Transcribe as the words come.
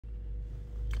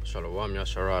Shalom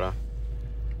Yasharada.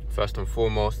 First and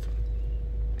foremost,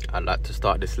 I'd like to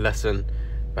start this lesson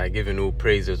by giving all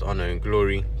praises, honor and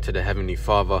glory to the Heavenly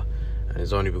Father and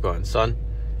His only begotten Son,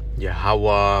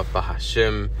 Yahweh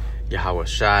Bahashim, Yahweh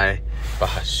Shai,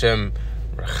 Bahashim,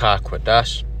 Racha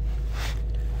Kwadash.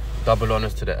 Double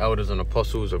honors to the elders and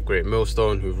apostles of Great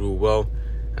Millstone who rule well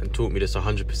and taught me this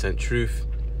 100% truth.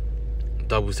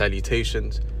 Double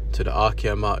salutations to the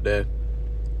Archeum out there,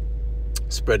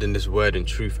 spreading this word in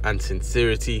truth and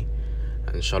sincerity,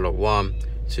 and shalom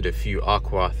to the few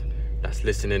Akwath that's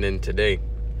listening in today.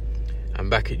 I'm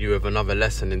back at you with another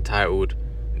lesson entitled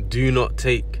Do Not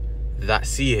Take That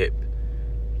C Hip.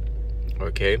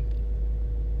 Okay,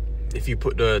 if you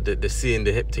put the C and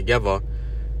the hip together,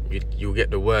 you'll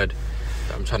get the word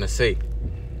that I'm trying to say.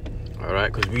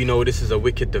 Alright, because we know this is a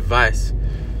wicked device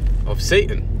of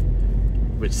Satan,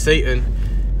 which Satan,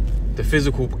 the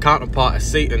physical counterpart of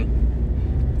Satan,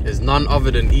 is none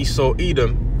other than Esau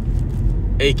Edom,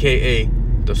 aka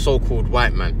the so-called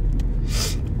white man.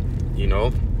 You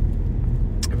know,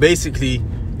 basically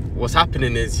what's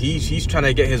happening is he's trying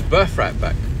to get his birthright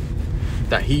back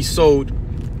that he sold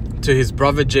to his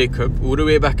brother Jacob all the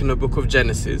way back in the book of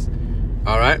Genesis.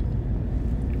 All right,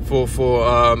 for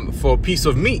a piece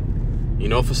of meat, you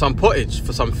know, for some pottage,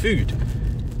 for some food.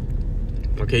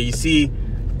 Okay, you see,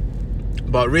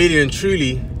 but really and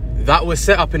truly, that was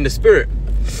set up in the spirit.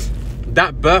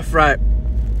 That birthright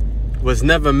was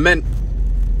never meant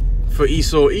for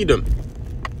Esau Edom,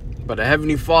 but the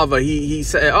Heavenly Father, he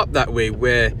set it up that way,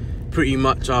 where pretty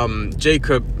much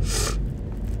Jacob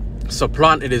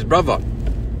supplanted his brother.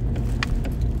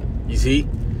 You see,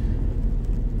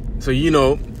 so you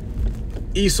know,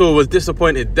 Esau was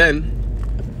disappointed then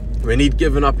when he'd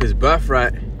given up his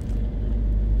birthright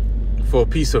for a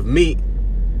piece of meat,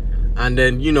 and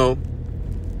then, you know,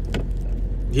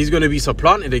 he's going to be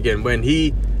supplanted again when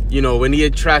he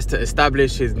tries to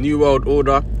establish his new world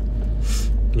order.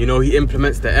 You know, he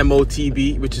implements the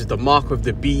MOTB, which is the mark of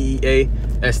the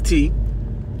BEAST,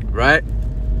 right?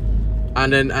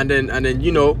 And then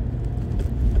you know,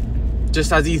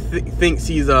 just as he thinks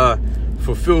he's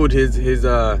fulfilled his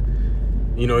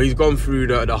you know, he's gone through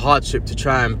the hardship to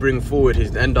try and bring forward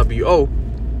his NWO,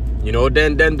 you know,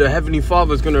 then the Heavenly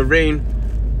Father is going to rain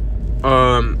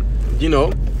you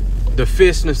know, the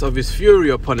fierceness of his fury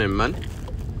upon him, man.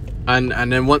 And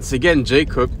then once again,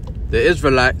 Jacob, the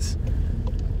Israelites,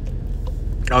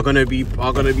 are gonna be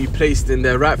placed in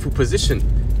their rightful position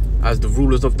as the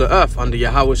rulers of the earth under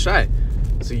Yahweh Shai.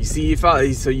 So you see,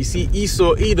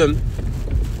 Esau Edom,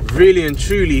 really and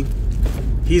truly,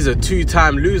 he's a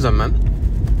two-time loser,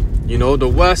 man. You know, the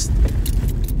worst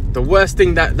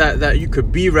thing that you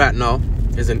could be right now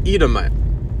is an Edomite.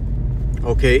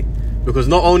 Okay, because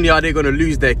not only are they going to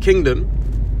lose their kingdom,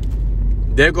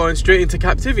 they're going straight into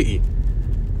captivity.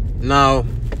 Now,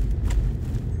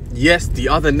 yes, the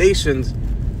other nations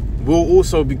will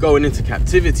also be going into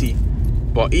captivity,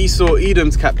 but Esau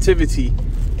Edom's captivity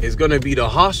is going to be the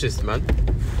harshest, man.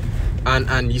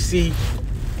 And you see,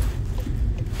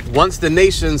 once the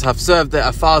nations have served their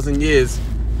 1,000 years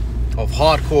of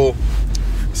hardcore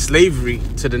slavery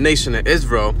to the nation of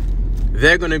Israel,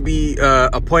 they're going to be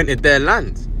appointed their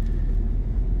land.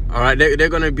 All right, they're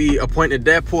going to be appointed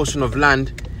their portion of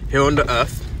land here on the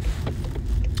earth,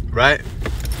 right?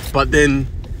 But then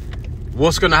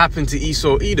what's going to happen to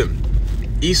Esau Edom?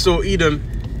 Esau Edom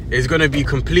is going to be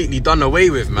completely done away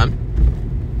with, man.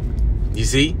 You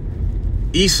see,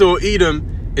 Esau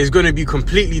Edom is going to be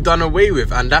completely done away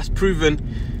with, and that's proven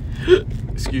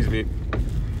excuse me,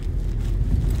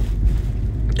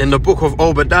 in the book of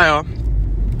Obadiah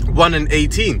 1 and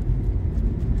 18.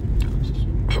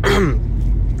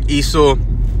 Esau,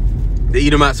 the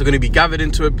Edomites, are going to be gathered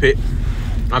into a pit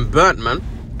and burnt, man.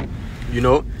 You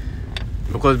know,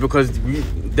 because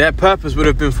their purpose would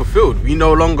have been fulfilled. We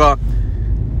no longer,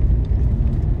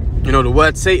 you know, the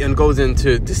word Satan goes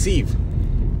into deceive.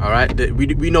 All right,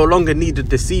 we no longer need the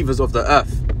deceivers of the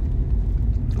earth.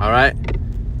 All right,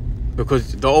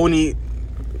 because the only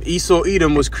Esau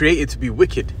Edom was created to be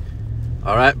wicked.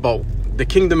 All right, but the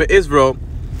kingdom of Israel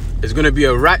is going to be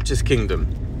a righteous kingdom.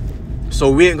 So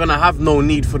we ain't going to have no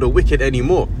need for the wicked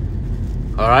anymore.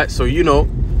 All right. So, you know,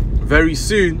 very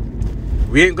soon,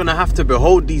 we ain't going to have to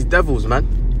behold these devils, man.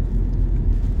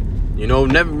 You know,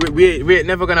 we ain't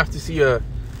never going to have to see a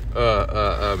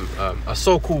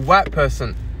so-called white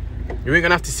person. You ain't going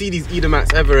to have to see these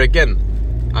Edomites ever again.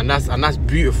 And that's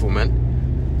beautiful,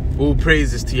 man. All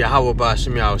praises to Yahweh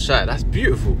Ba'ashem Yahweh Shai. That's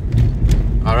beautiful.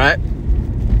 All right.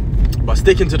 But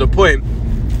sticking to the point,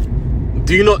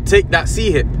 do not take that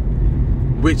C hip,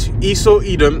 which Esau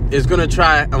Edom is going to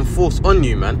try and force on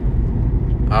you, man.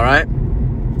 All right,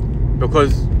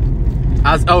 because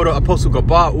as Elder Apostle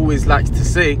Gabar always likes to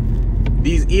say,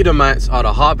 these Edomites are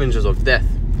the harbingers of death.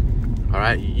 All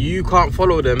right, you can't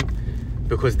follow them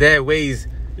because their ways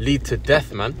lead to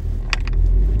death, man.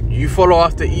 You follow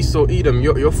after Esau, Edom,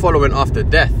 you're following after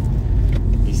death.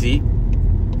 You see,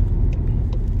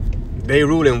 they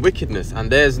rule in wickedness, and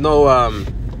there's no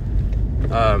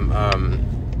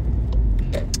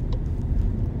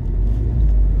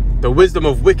the wisdom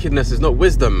of wickedness is not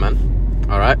wisdom, man.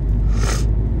 All right,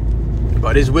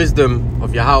 but this wisdom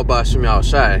of Yahweh Hashem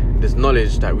Yahushai, this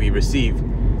knowledge that we receive,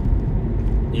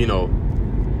 you know,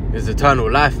 is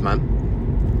eternal life, man.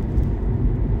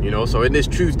 You know, so in this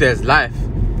truth there's life,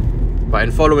 but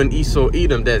in following Esau,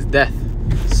 Edom, there's death,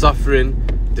 suffering,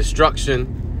 destruction,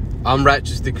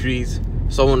 unrighteous decrees,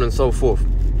 so on and so forth.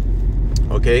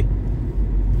 Okay,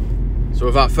 so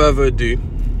without further ado,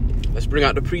 let's bring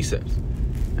out the precepts.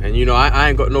 And you know, I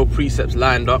ain't got no precepts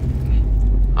lined up.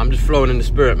 I'm just flowing in the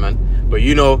spirit, man. But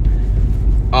you know,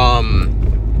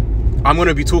 I'm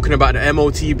gonna be talking about the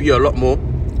MOTB a lot more,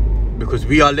 because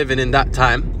we are living in that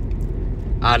time.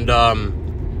 And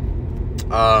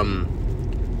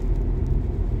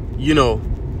you know,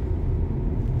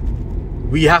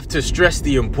 we have to stress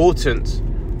the importance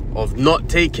of not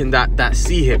taking that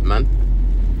C hip, man.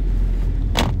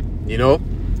 You know,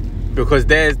 because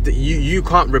there's you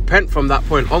can't repent from that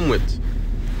point onwards.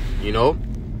 You know,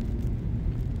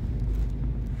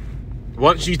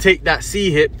 once you take that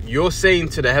C hip, you're saying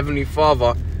to the Heavenly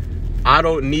Father, I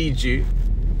don't need you.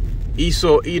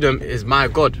 Esau Edom is my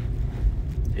God.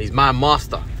 He's my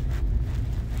master.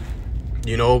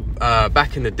 You know,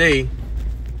 back in the day,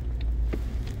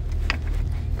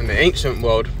 in the ancient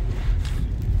world,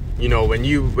 you know, when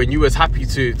you was happy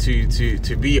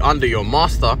to be under your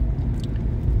master,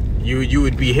 you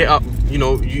would be hit up. You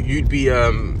know, you'd be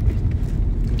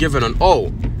given an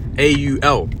O,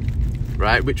 AUL,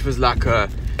 right, which was like a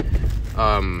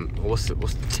what's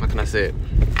how can I say it?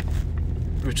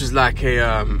 Which was like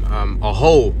a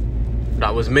hole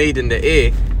that was made in the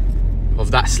ear of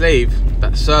that slave,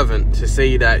 that servant, to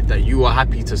say that you are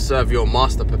happy to serve your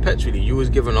master perpetually. You was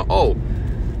given an O.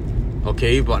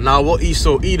 Okay, but now what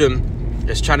Esau Edom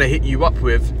is trying to hit you up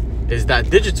with is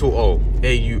that digital O,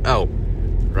 AUL,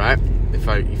 right?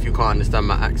 If you can't understand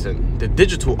my accent, the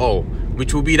digital O,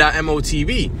 which will be that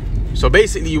MOTB. So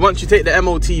basically, once you take the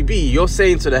MOTB, you're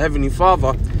saying to the Heavenly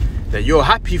Father that you're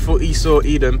happy for Esau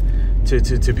Edom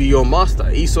to be your master.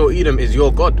 Esau Edom is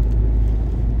your God.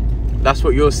 That's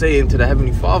what you're saying to the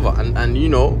Heavenly Father. And you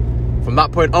know, from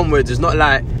that point onwards, it's not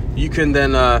like you can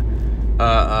then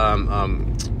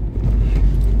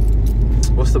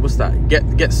what's that?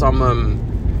 Get some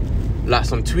like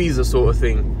some tweezer sort of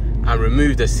thing and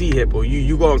remove the C hip, or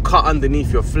you go and cut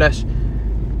underneath your flesh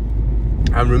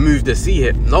and remove the C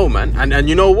hip. No, man. And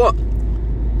you know what?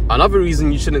 Another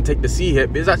reason you shouldn't take the C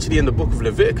hip is actually in the book of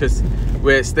Leviticus,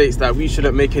 where it states that we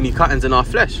shouldn't make any cuttings in our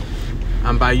flesh.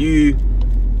 And by you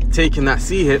taking that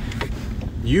C hip,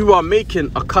 you are making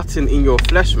a cutting in your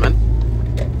flesh, man.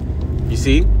 You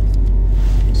see?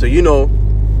 So you know,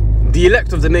 the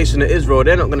elect of the nation of Israel,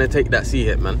 they're not going to take that C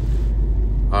hip, man.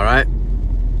 All right?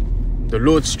 The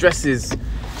Lord stresses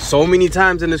so many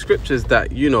times in the scriptures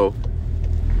that, you know,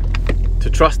 to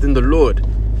trust in the Lord,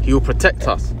 He will protect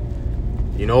us.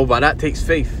 You know, but that takes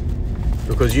faith,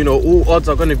 because, you know, all odds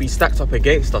are going to be stacked up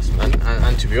against us, man.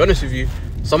 And to be honest with you,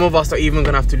 some of us are even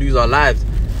going to have to lose our lives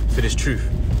for this truth.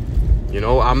 You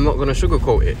know, I'm not going to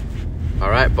sugarcoat it. All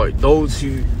right? But those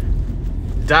who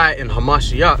die in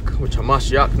Hamashiach, which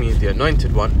Hamashiach means the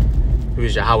anointed one, who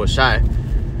is Yahweh Shai,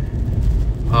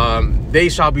 they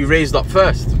shall be raised up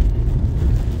first.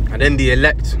 And then the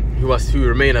elect who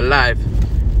remain alive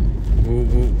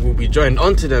will be joined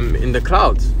onto them in the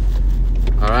clouds.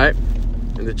 All right,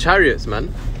 in the chariots,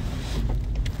 man.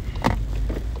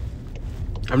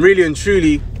 And really and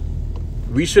truly,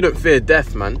 we shouldn't fear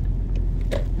death, man,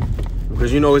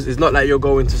 because, you know, it's not like you're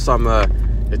going to some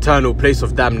eternal place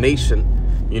of damnation,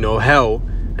 you know, hell,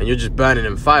 and you're just burning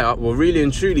in fire. Well, really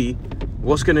and truly,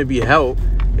 what's going to be hell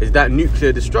is that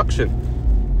nuclear destruction.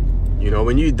 You know,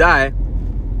 when you die,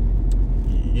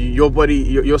 your body,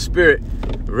 your spirit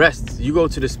rests. You go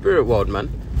to the spirit world, man.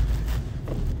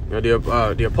 You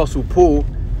know, the Apostle Paul,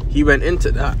 he went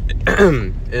into that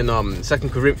in 2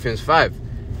 Corinthians 5.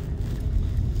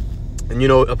 And, you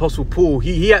know, Apostle Paul,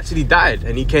 he actually died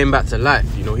and he came back to life.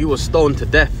 You know, he was stoned to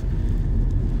death.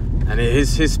 And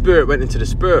his spirit went into the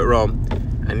spirit realm.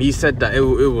 And he said that it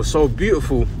was so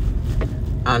beautiful.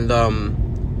 And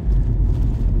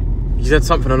he said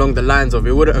something along the lines of,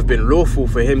 it wouldn't have been lawful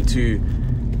for him to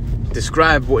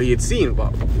describe what he had seen.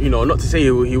 But you know, not to say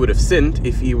he would have sinned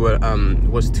if he were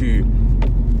was to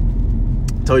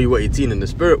tell you what he'd seen in the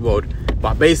spirit world.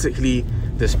 But basically,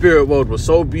 the spirit world was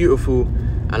so beautiful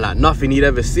and like nothing he'd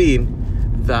ever seen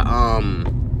that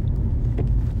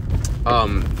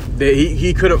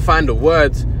he couldn't find the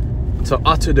words to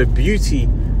utter the beauty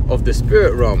of the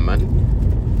spirit realm,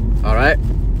 man. All right,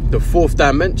 the fourth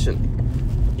dimension.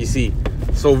 You see,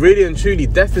 so really and truly,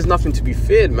 death is nothing to be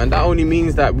feared, man. That only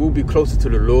means that we'll be closer to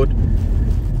the Lord,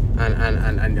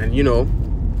 and you know,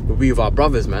 we'll be with our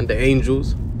brothers, man, the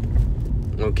angels.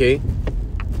 Okay,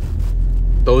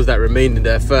 those that remained in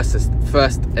their first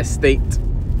estate.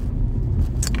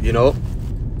 You know,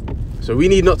 so we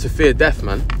need not to fear death,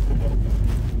 man.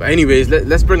 But anyways,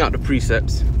 let's bring out the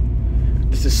precepts.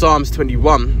 This is Psalms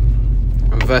 21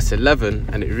 and verse 11,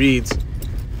 and it reads,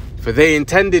 "For they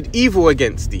intended evil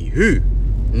against thee." Who?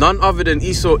 None other than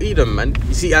Esau, Edom, man.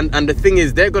 You see, and the thing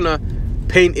is, they're gonna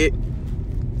paint it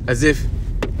as if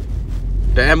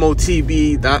the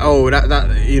MOTB, that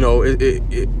you know,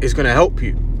 it's gonna help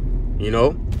you. You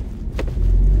know,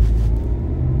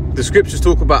 the scriptures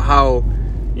talk about how,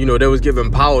 you know, they was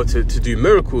given power to do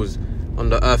miracles on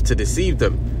the earth to deceive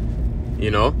them.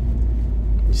 You know,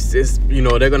 you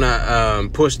know, they're gonna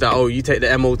push that, oh, you take the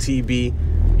MOTB,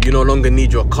 you no longer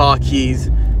need your car keys,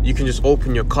 you can just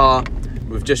open your car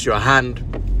with just your hand.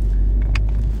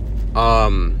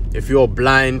 If you're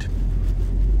blind,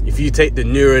 if you take the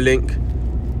Neuralink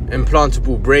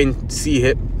implantable brain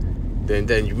C-hip, then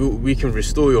we can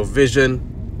restore your vision.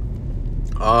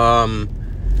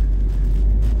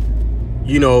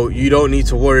 You know, you don't need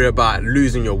to worry about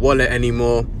losing your wallet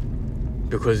anymore,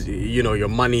 because, you know, your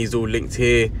money is all linked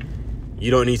here.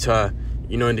 You don't need to,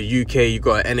 you know, in the UK, you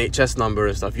got an NHS number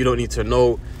and stuff. You don't need to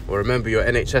know or remember your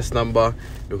NHS number,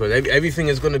 because everything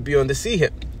is going to be on the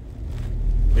C-hip.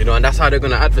 You know, and that's how they're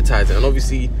going to advertise it. And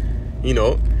obviously, you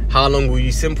know, how long will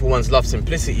you simple ones love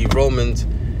simplicity? Romans,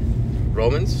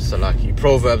 so like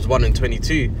Proverbs 1 and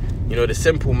 22. You know, the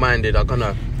simple-minded are going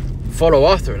to follow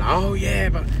after it. Like, oh yeah,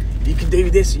 but you can do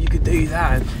this, you can do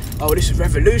that. And, oh, this is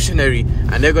revolutionary.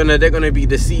 And they're gonna be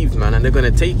deceived, man, and they're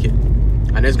gonna take it.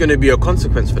 And there's gonna be a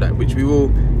consequence for that, which we will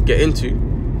get into,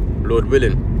 Lord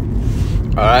willing.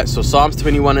 Alright, so Psalms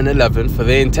 21 and 11. "For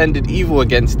they intended evil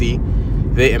against thee,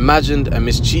 they imagined a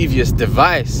mischievous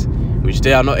device, which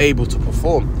they are not able to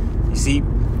perform." You see,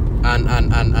 and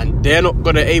they're not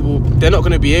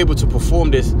gonna be able to perform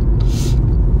this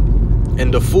in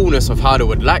the fullness of how they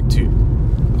would like to.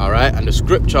 Alright, and the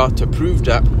scripture to prove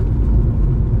that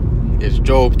is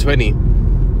Job 20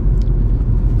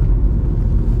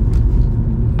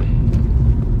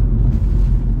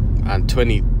 and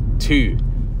 22,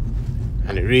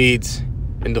 and it reads,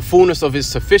 "In the fullness of his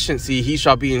sufficiency he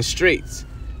shall be in straits."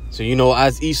 So, you know,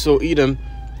 as Esau, Edom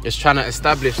is trying to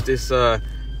establish this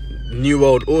new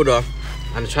world order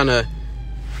and trying to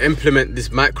implement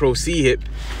this micro C-hip,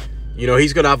 you know,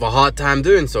 he's gonna have a hard time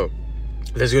doing so.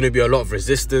 There's going to be a lot of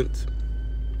resistance.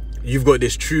 You've got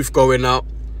this truth going out.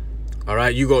 All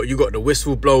right, you got the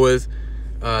whistleblowers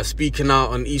speaking out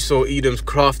on Esau, Edom's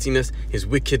craftiness, his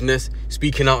wickedness,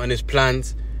 speaking out on his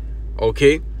plans.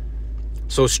 Okay,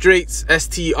 so straits,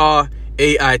 STRAITS,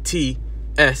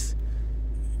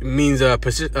 means a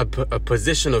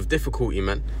position of difficulty,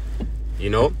 man. You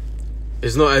know,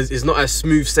 it's not as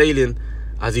smooth sailing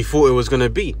as he thought it was going to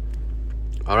be.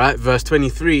 All right, verse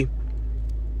 23.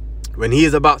 "When he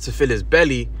is about to fill his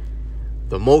belly,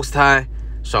 the Most High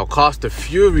shall cast the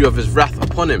fury of his wrath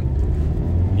upon him."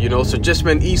 You know, so just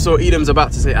when Esau, Edom's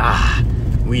about to say,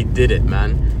 we did it,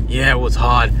 man. Yeah, it was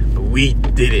hard, but we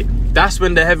did it. That's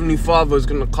when the Heavenly Father is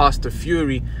going to cast the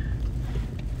fury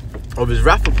of his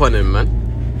wrath upon him, man.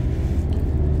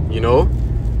 You know?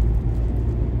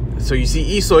 So you see,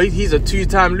 Esau, he's a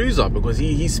two-time loser, because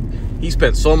he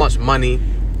spent so much money,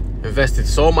 invested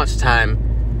so much time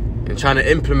in trying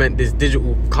to implement this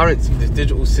digital currency, this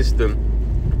digital system.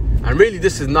 And really,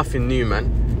 this is nothing new, man.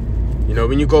 You know,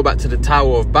 when you go back to the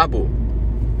Tower of Babel,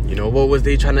 you know, what was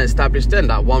they trying to establish then?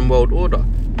 That one world order.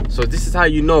 So this is how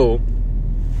you know,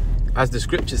 as the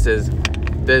scripture says,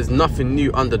 there's nothing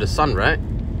new under the sun, right?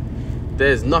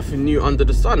 There's nothing new under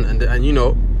the sun. And you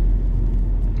know,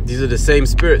 these are the same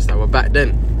spirits that were back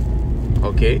then.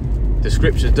 Okay? The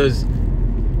scripture does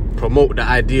promote the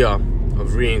idea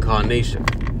of reincarnation.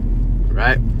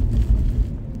 Right?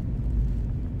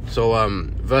 So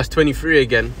verse 23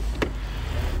 again.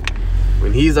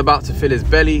 "When he is about to fill his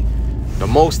belly, the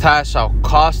Most High shall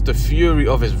cast the fury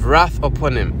of his wrath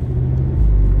upon him."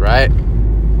 Right?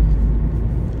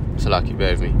 So like you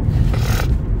bear with me.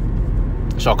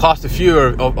 "Shall cast the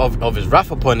fury of his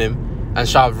wrath upon him, and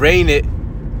shall rain it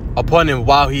upon him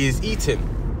while he is eating.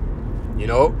 You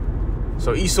know?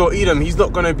 So Esau Edom, he's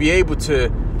not going to be able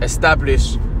to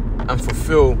establish and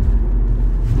fulfill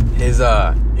his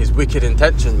wicked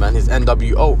intentions, man, his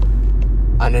NWO.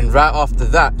 And then right after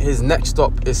that, his next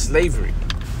stop is slavery.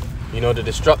 You know, the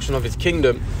destruction of his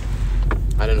kingdom,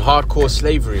 and then hardcore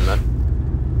slavery,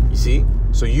 man. You see?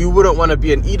 So you wouldn't want to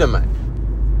be an Edomite.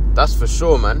 That's for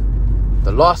sure, man.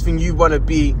 The last thing you want to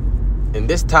be in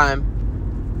this time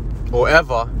or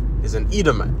ever is an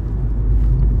Edomite.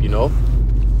 You know?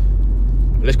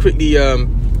 Let's quickly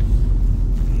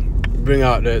bring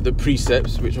out the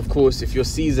precepts, which of course, if you're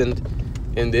seasoned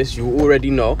in this, you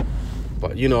already know.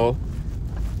 But you know,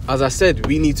 as I said,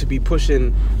 we need to be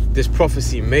pushing this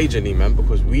prophecy majorly, man,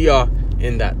 because we are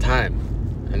in that time,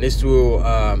 and this will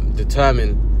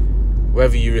determine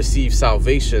whether you receive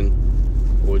salvation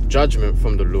or judgment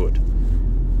from the Lord.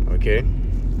 Okay,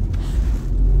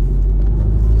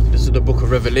 this is the book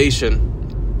of Revelation,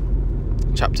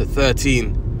 chapter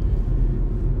 13.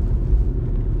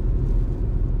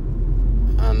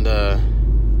 And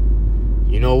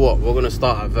you know what? We're going to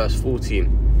start at verse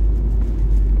 14.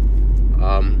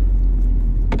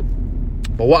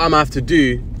 But what I'm going to have to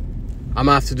do, I'm going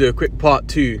to have to do a quick part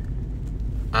 2.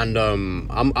 And I'm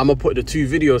going to put the 2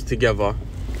 videos together.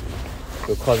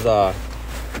 Because,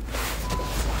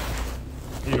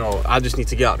 you know, I just need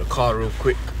to get out of the car real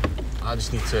quick. I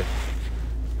just need to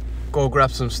go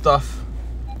grab some stuff.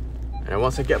 And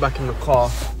once I get back in the car,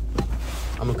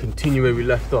 I'm going to continue where we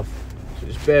left off. So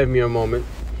just bear with me a moment.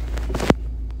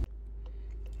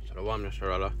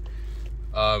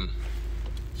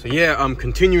 So yeah, I'm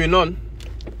continuing on,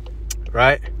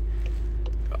 right?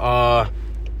 So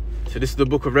this is the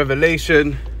book of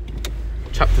Revelation,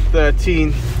 chapter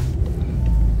 13,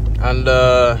 and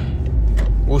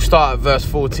we'll start at verse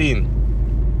 14,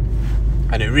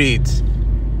 and it reads,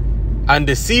 "And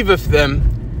deceiveth them,"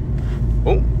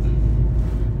 oh,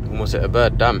 almost hit a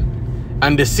bird, damn.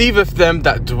 "And deceiveth them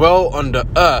that dwell on the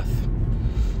earth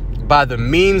by the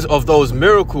means of those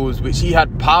miracles which he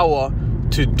had power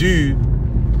to do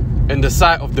in the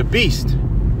sight of the beast,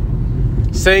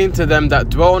 saying to them that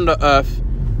dwell on the earth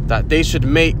that they should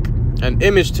make an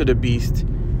image to the beast,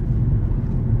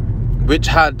 which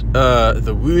had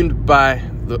the wound by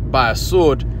a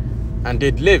sword and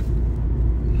did live."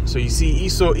 So you see,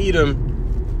 Esau Edom,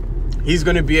 he's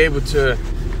going to be able to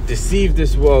deceive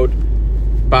this world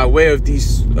by way of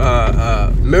these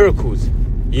miracles.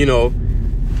 You know,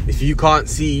 if you can't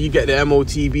see, you get the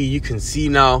MOTB, you can see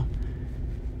now.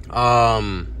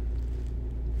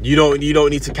 You don't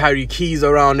need to carry keys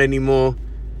around anymore.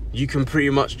 You can pretty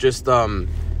much just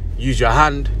use your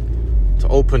hand to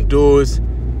open doors,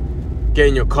 get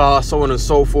in your car, so on and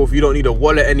so forth. You don't need a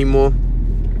wallet anymore.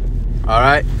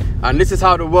 Alright? And this is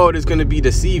how the world is gonna be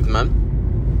deceived, man.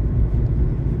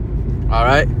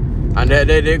 Alright? And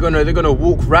they're gonna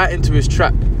walk right into his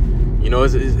trap. You know,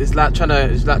 it's like trying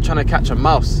to catch a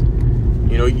mouse.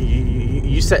 You know,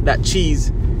 you set that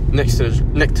cheese next to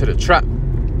the trap,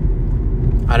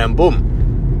 and then boom,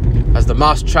 as the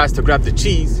mouse tries to grab the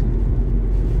cheese,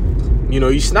 you know,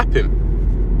 you snap him.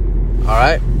 All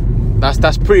right,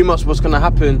 that's pretty much what's gonna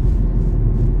happen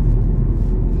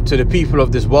to the people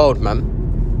of this world, man.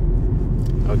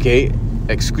 Okay,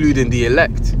 excluding the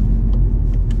elect.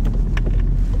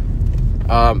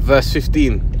 Verse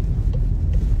 15.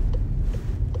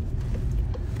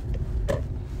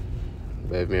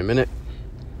 Bear with me a minute.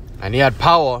 "And he had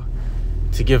power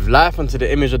to give life unto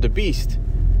the image of the beast."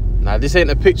 Now, this ain't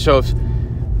a picture of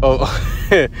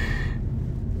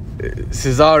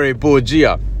Cesare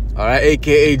Borgia, all right,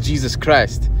 aka Jesus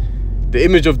Christ. The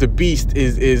image of the beast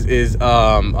is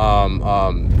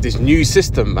this new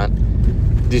system, man,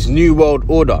 this new world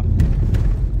order.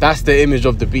 That's the image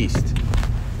of the beast.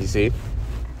 You see.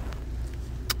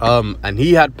 And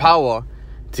he had power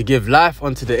to give life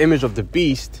unto the image of the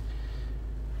beast,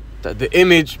 that the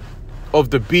image of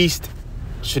the beast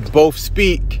should both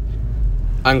speak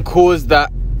and cause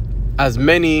that as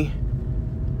many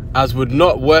as would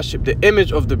not worship the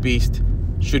image of the beast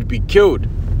should be killed.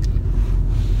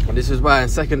 And this is why in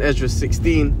 2 Ezra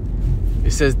 16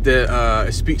 it says that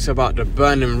it speaks about the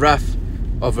burning wrath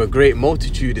of a great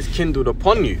multitude is kindled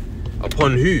upon you.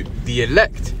 Upon who? The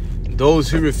elect, those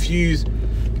who refuse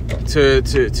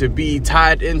to be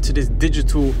tied into this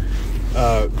digital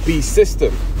beast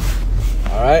system.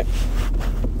 All right,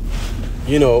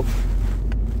 you know,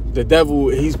 the devil,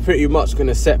 he's pretty much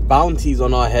gonna set bounties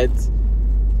on our heads.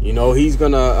 You know, he's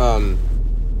gonna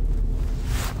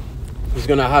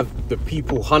have the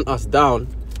people hunt us down.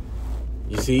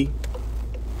 You see,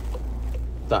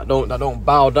 that don't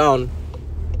bow down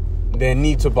their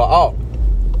knee to Baal.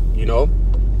 you know.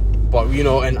 But, you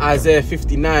know, in Isaiah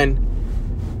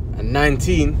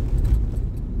 59:19,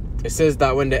 it says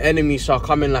that when the enemy shall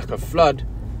come in like a flood,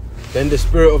 then the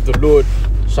Spirit of the Lord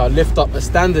shall lift up a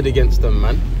standard against them,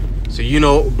 man. So, you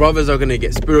know, brothers are going to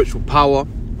get spiritual power.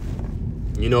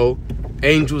 You know,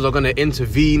 angels are going to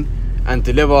intervene and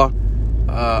deliver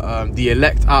the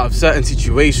elect out of certain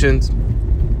situations.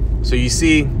 So you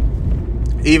see,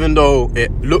 even though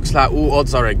it looks like all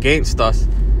odds are against us,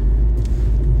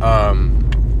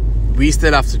 we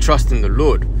still have to trust in the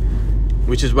Lord,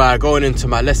 which is why going into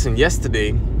my lesson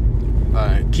yesterday,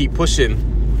 keep pushing,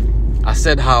 I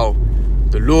said how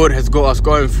the Lord has got us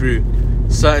going through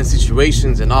certain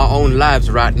situations in our own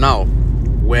lives right now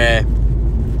where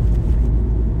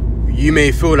you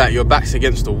may feel like your back's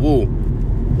against the wall,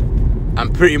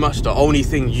 and pretty much the only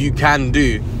thing you can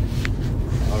do,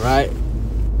 alright,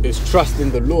 is trust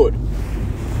in the Lord,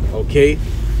 okay?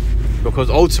 Because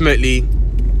ultimately,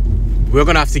 we're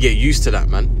going to have to get used to that,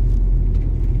 man.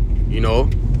 You know,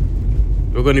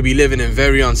 we're going to be living in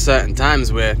very uncertain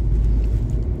times where,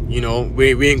 you know,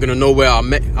 we ain't going to know where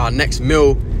our next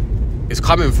meal is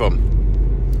coming from,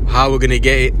 how we're going to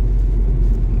get it.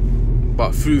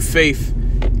 But through faith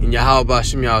in Yahweh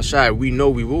Hashem Yahushai, we know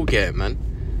we will get it, man.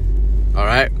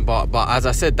 Alright, but as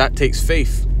I said, that takes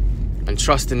faith and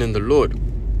trusting in the Lord.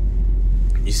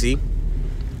 You see?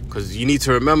 Because you need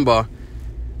to remember,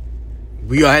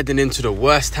 we are heading into the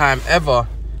worst time ever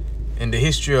in the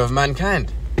history of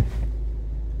mankind.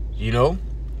 You know?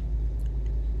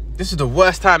 This is the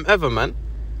worst time ever, man.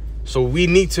 So we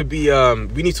need to be,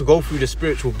 we need to go through the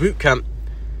spiritual boot camp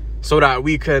so that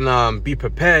we can be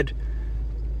prepared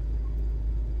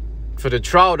for the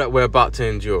trial that we're about to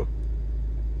endure.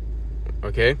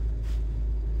 Okay?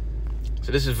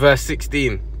 So this is verse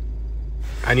 16.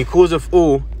 And he causeth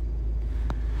all,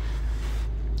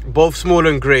 both small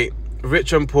and great,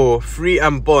 rich and poor, free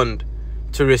and bond,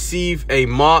 to receive a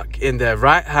mark in their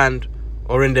right hand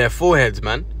or in their foreheads,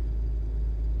 man.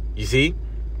 You see?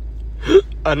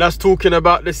 And that's talking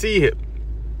about the sea hip.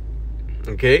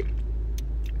 Okay?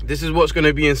 This is what's going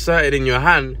to be inserted in your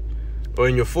hand or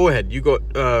in your forehead. You got,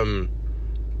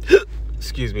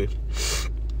 excuse me.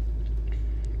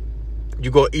 You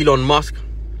got Elon Musk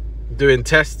doing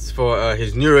tests for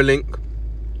his Neuralink.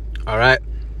 Alright?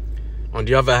 On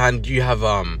the other hand, you have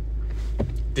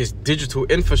this digital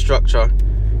infrastructure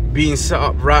being set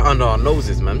up right under our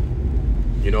noses, man.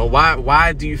 You know,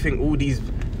 why do you think all these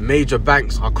major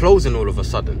banks are closing all of a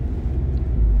sudden?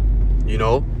 You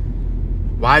know?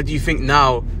 Why do you think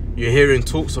now you're hearing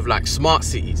talks of like smart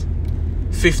cities,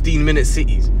 15-minute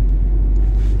cities?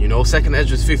 You know, 2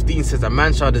 Ezra 15 says that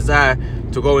man shall desire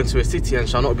to go into a city and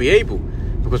shall not be able.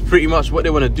 Because pretty much what they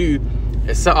want to do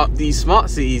is set up these smart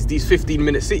cities, these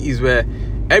 15-minute cities where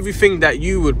everything that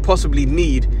you would possibly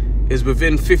need is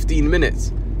within 15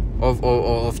 minutes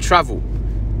of travel.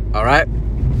 Alright?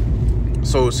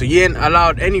 So you ain't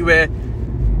allowed anywhere,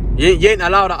 you ain't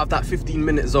allowed out of that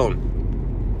 15-minute zone.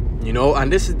 You know,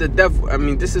 and this is the devil. I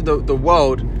mean, this is the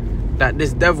world that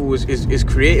this devil is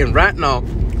creating right now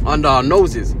under our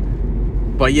noses.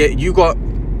 But yet you got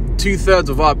 2/3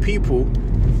 of our people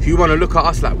who want to look at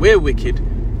us like we're wicked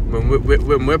when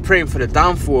we're praying for the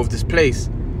downfall of this place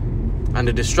and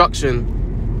the destruction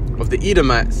of the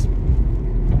Edomites.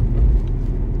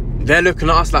 They're looking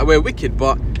at us like we're wicked,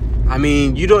 but I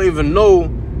mean, you don't even know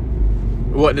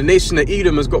what the nation of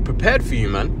Edom has got prepared for you,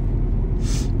 man.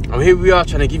 And here we are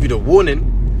trying to give you the warning,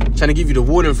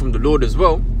 from the Lord as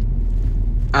well.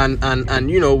 And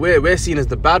you know, we're seen as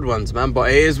the bad ones, man, but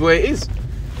it is what it is.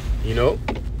 You know,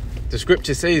 the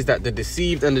scripture says that the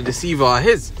deceived and the deceiver are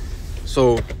his.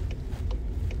 So,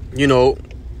 you know,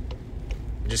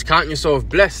 just count yourself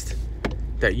blessed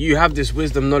that you have this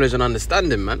wisdom, knowledge, and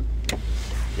understanding, man.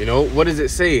 You know, what does it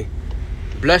say?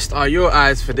 Blessed are your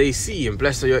eyes for they see, and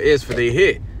blessed are your ears for they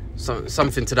hear.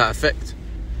 Something to that effect.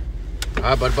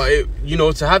 But it, you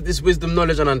know, to have this wisdom,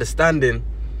 knowledge, and understanding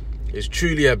is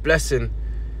truly a blessing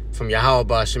from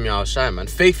Yahweh Hashem Yahushai, man.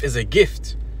 Faith is a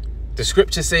gift. The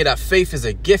scriptures say that faith is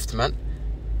a gift, man.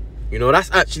 You know, that's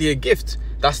actually a gift.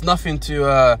 That's nothing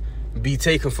to be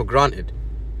taken for granted.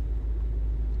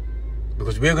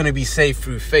 Because we're going to be saved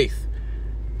through faith.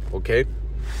 Okay?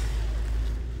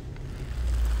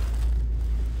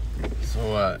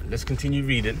 So let's continue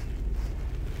reading.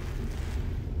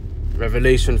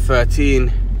 Revelation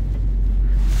 13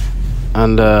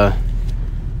 and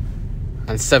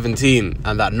 17.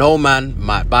 And that no man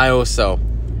might buy or sell,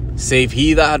 save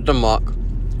he that had the mark,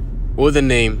 or the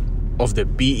name of the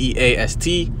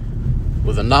BEAST,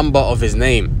 or the number of his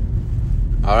name.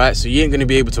 Alright, so you ain't going to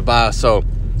be able to buy or sell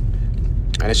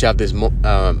unless you have this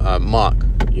mark.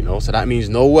 You know, so that means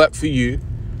no work for you.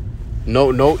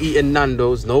 No eating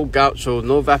Nando's, no gauchos,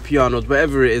 no Vapianos,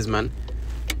 whatever it is, man.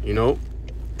 You know,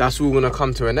 that's all gonna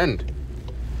come to an end.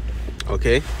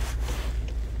 Okay?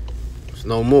 There's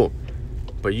no more.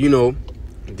 But you know,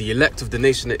 the elect of the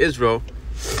nation of Israel,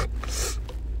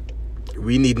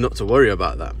 we need not to worry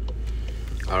about that.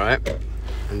 Alright?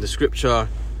 And the scripture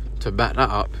to back that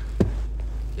up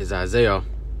is Isaiah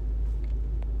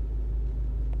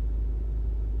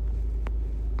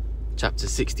chapter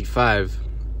 65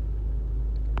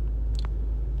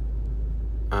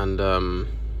 and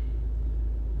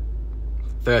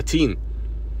 13,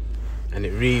 and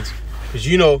it reads, because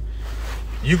you know,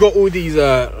 you got all these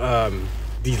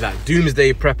like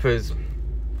doomsday preppers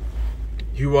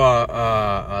who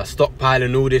are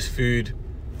stockpiling all this food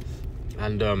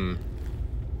and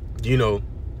you know,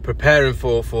 preparing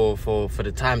for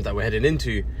the times that we're heading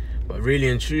into. But really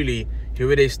and truly, who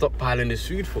are they stockpiling this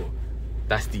food for?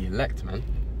 That's the elect, man.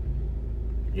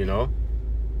 You know,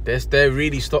 they're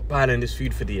really stockpiling this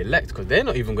food for the elect, because they're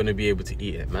not even going to be able to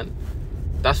eat it, man.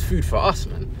 That's food for us,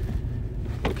 man.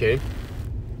 Okay.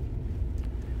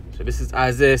 So this is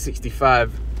Isaiah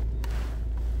 65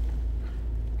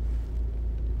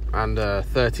 and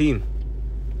 13,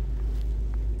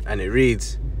 and it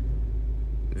reads,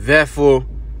 "Therefore,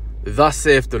 thus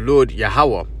saith the Lord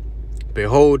Yahweh,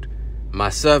 behold, my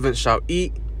servant shall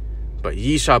eat, but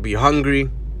ye shall be hungry.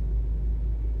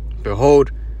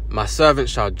 Behold, my servant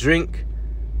shall drink,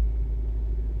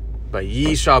 but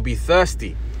ye shall be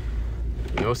thirsty."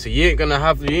 You know, so you ain't gonna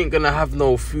have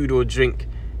no food or drink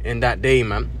in that day,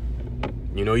 man.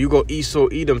 You know, you got Esau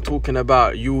Edom talking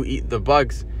about you will eat the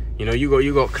bugs. You know,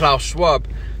 you got Klaus Schwab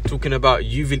talking about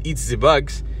you will eat the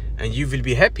bugs and you will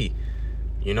be happy.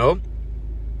 You know.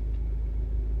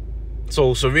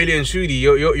 So really and truly,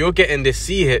 you're getting this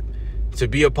C-hip to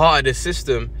be a part of this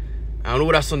system, and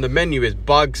all that's on the menu is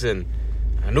bugs and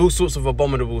all sorts of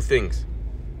abominable things.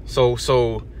 So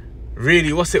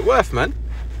really, what's it worth, man?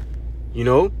 You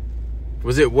know,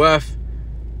 was it worth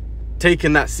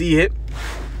taking that C-hip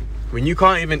when you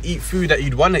can't even eat food that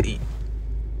you'd want to eat?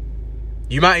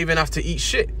 You might even have to eat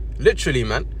shit, literally,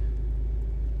 man.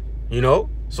 You know,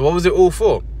 so what was it all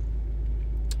for?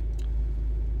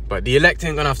 But the elect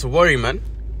ain't gonna have to worry, man.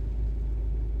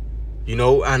 You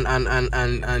know, and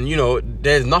you know,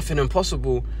 there's nothing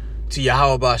impossible to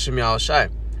Yahweh Ba'ashem Yahushai.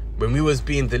 When we was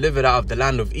being delivered out of the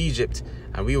land of Egypt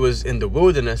and we was in the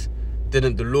wilderness,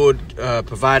 didn't the Lord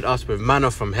provide us with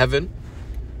manna from heaven?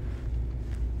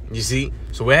 You see?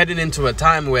 So we're heading into a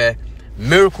time where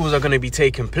miracles are going to be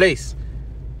taking place.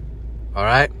 All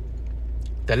right?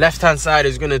 The left-hand side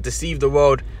is going to deceive the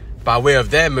world by way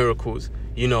of their miracles,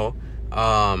 you know,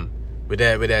 with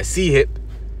their C-hip.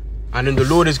 And then the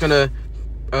Lord is going to,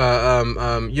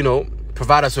 you know,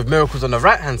 provide us with miracles on the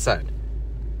right-hand side.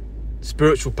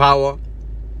 Spiritual power,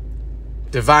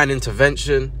 divine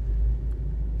intervention,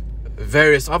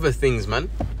 various other things, man.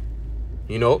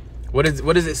 You know, what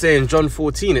does it say in John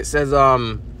 14? It says, you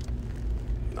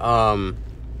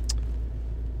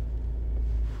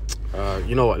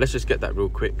know what? Let's just get that real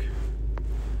quick.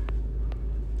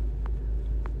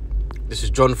 This is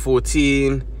John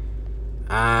 14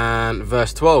 and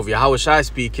verse 12. Yahushua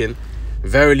speaking,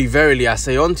 "Verily, verily, I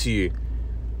say unto you,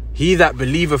 he that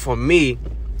believeth on me,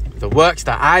 the works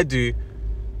that I do,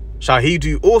 shall he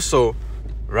do also,"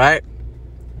 right?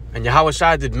 And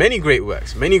Yahushua did many great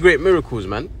works, many great miracles,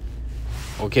 man.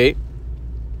 Okay?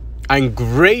 "And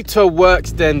greater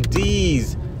works than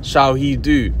these shall he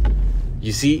do."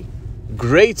 You see?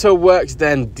 Greater works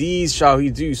than these shall he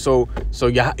do. So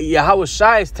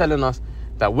Yahushua is telling us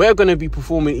that we're going to be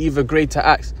performing even greater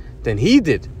acts than he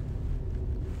did.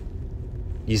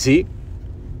 You see?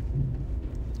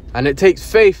 And it takes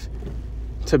faith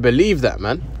to believe that,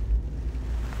 man.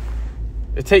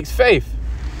 It takes faith.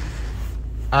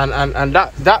 And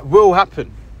that will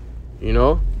happen, you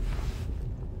know?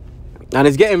 And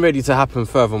it's getting ready to happen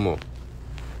furthermore.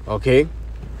 Okay?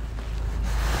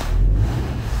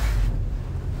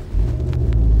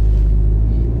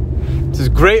 It says,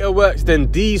 "Greater works than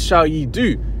these shall ye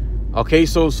do." Okay,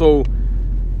 so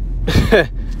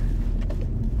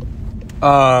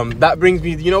that brings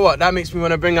me, you know what? That makes me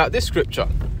want to bring out this scripture.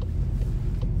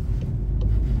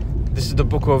 This is the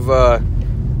book of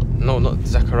no, not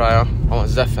Zechariah. I want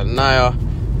Zephaniah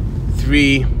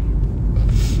 3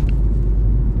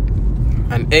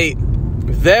 and 8.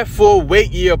 "Therefore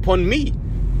wait ye upon me."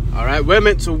 All right, we're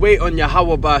meant to wait on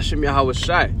Yahweh Ba'ashem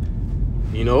Yahushai.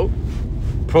 You know,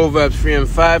 Proverbs 3 and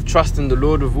 5. "Trust in the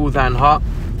Lord with all thine heart,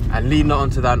 and lean not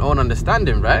unto thine own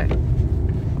understanding." Right?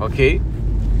 Okay.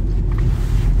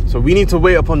 So we need to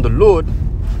wait upon the Lord,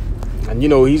 And you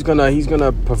know, he's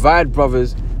gonna provide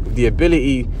brothers with the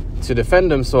ability to defend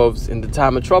themselves in the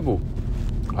time of trouble.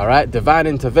 All right, divine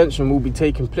intervention will be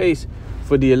taking place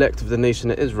for the elect of the nation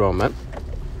of Israel, man.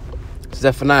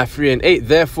 Zephaniah 3:8.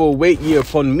 Therefore wait ye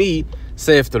upon me,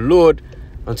 saith the Lord,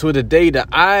 until the day that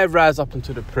I rise up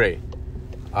unto the prey.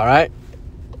 All right,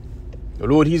 the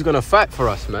Lord, he's gonna fight for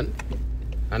us, man,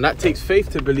 and that takes faith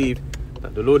to believe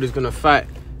that the Lord is gonna fight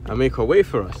and make a way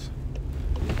for us.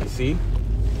 You see,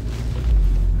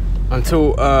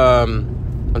 until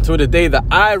the day that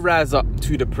I rise up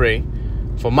to the prey.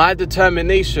 For my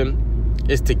determination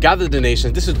is to gather the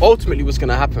nations. This is ultimately what's going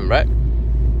to happen, right?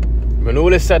 When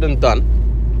all is said and done,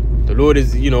 the Lord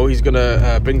is, he's going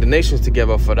to bring the nations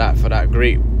together for that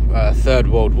great Third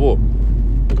World War.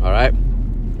 All right?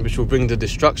 Which will bring the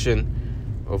destruction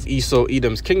of Esau,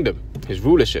 Edom's kingdom, his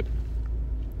rulership.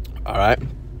 All right?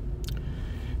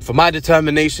 For my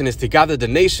determination is to gather the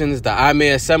nations, that I may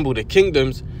assemble the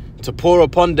kingdoms, to pour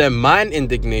upon them mine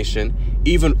indignation,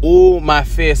 even all my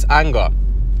fierce anger.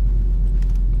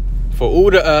 For all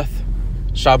the earth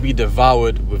shall be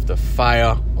devoured with the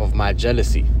fire of my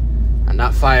jealousy. And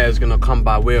that fire is going to come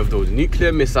by way of those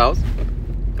nuclear missiles,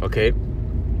 okay?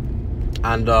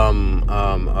 And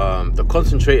the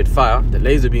concentrated fire, the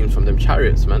laser beams from them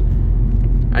chariots, man.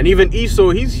 And even Esau,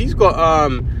 he's got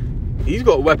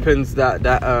weapons that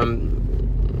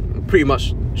pretty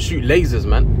much shoot lasers,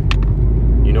 man.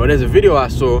 You know, there's a video I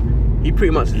saw. He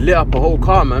pretty much lit up a whole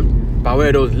car, man, by way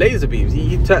of those laser beams.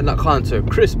 He turned that car into a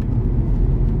crisp.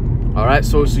 All right,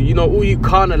 so you know, all you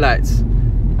carnalites,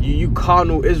 you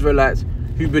carnal Israelites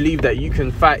who believe that you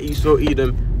can fight Esau,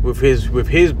 Edom with his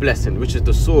blessing, which is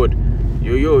the sword.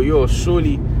 You're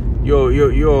surely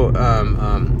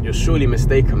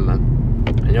mistaken, man,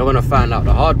 and you're gonna find out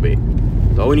the hard way.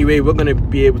 The only way we're gonna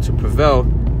be able to prevail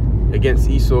against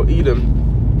Esau, Edom,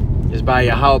 is by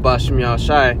Yahweh Ba'ashem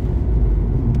Yahushai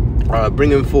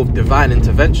bringing forth divine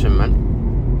intervention, man.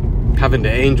 Having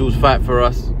the angels fight for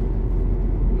us.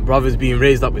 Brothers being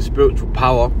raised up with spiritual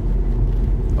power.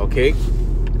 Okay?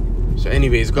 So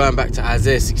anyways, going back to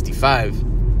Isaiah 65.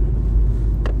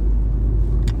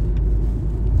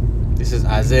 This is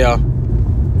Isaiah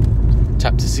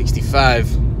chapter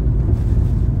 65.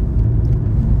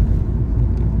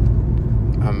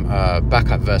 I'm back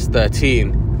at verse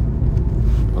 13.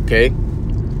 Okay?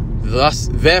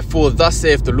 Therefore, thus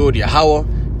saith the Lord Yahweh,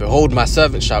 behold, my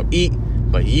servant shall eat,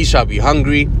 but ye shall be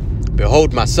hungry.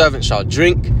 Behold, my servant shall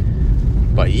drink,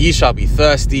 but ye shall be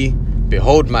thirsty.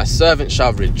 Behold, my servant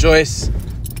shall rejoice.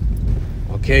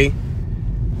 Okay?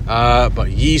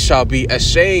 But ye shall be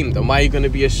ashamed. And why are you going to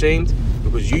be ashamed?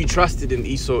 Because you trusted in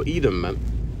Esau, Edom, man.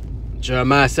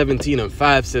 Jeremiah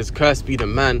 17:5 says, cursed be the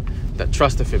man that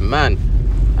trusteth in man,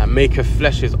 and maketh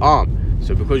flesh his arm.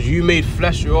 So because you made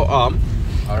flesh your arm,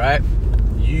 all right,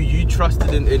 you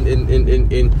trusted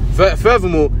in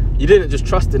furthermore, you didn't just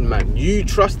trust in man, you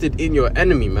trusted in your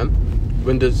enemy, man.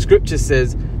 When the scripture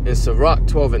says in Sirach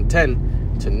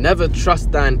 12:10 to never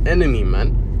trust thine enemy,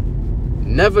 man.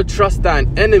 Never trust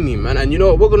thine enemy, man. And you know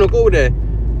what, we're gonna go there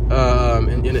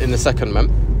in a second,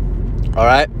 man. All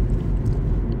right,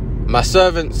 my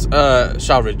servants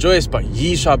shall rejoice, but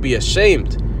ye shall be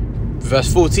ashamed.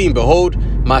 Verse 14, behold,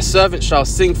 my servant shall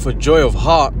sing for joy of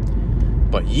heart,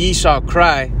 but ye shall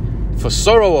cry for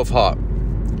sorrow of heart,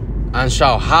 and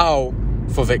shall howl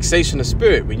for vexation of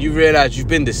spirit. When you realize you've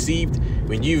been deceived,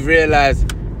 when you realize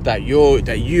that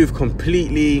you've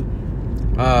completely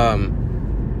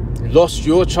lost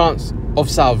your chance of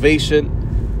salvation,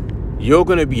 you're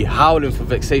going to be howling for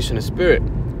vexation of spirit,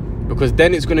 because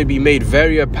then it's going to be made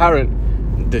very apparent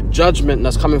the judgment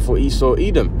that's coming for Esau,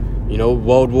 Edom. You know,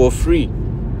 World War III.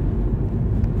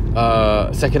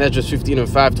 2nd Esdras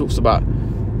 15:5 talks about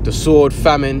the sword,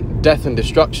 famine, death, and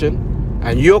destruction.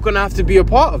 And you're going to have to be a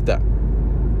part of that.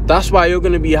 That's why you're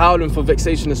going to be howling for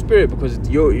vexation of spirit, because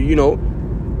you know,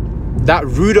 that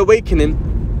rude awakening,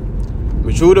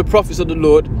 which all the prophets of the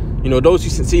Lord, you know, those who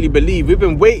sincerely believe, we've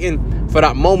been waiting for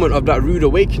that moment of that rude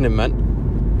awakening,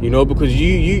 man. You know, because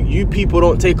you people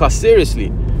don't take us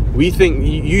seriously. We think,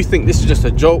 you think this is just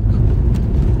a joke.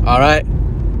 All right,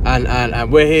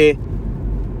 and we're here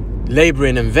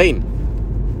laboring in vain,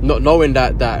 not knowing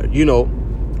that you know,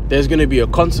 there's going to be a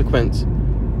consequence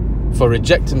for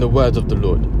rejecting the words of the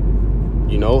Lord.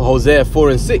 You know, Hosea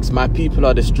 4:6, my people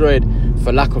are destroyed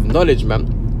for lack of knowledge, man.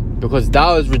 Because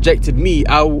thou hast rejected me,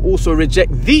 I will also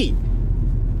reject thee.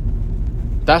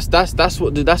 That's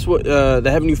what the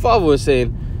Heavenly Father was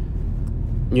saying,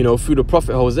 you know, through the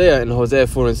prophet Hosea in Hosea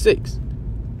 4:6.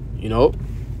 You know.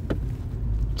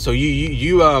 So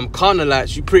you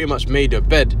carnalites, you pretty much made your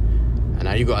bed, and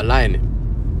now you got to lie in it.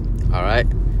 All right.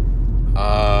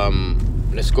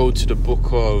 Let's go to the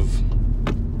book of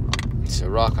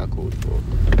Sirach, I called for.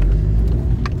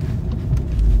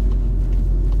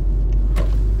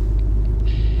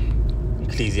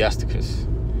 Ecclesiasticus,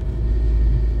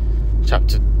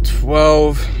 chapter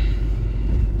 12,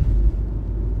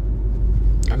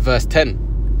 and verse 10.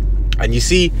 And you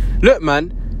see, look,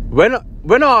 man,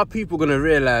 when are people gonna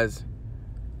realize?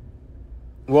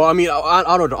 Well, I mean,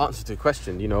 I know the answer to the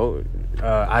question. You know,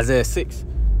 Isaiah 6.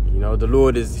 You know, the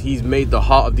Lord He's made the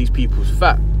heart of these people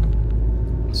fat.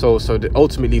 So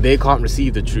ultimately they can't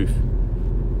receive the truth.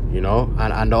 You know,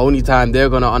 and the only time they're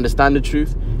gonna understand the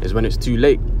truth is when it's too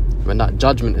late, when that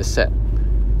judgment is set.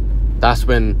 That's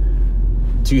when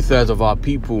 2/3 of our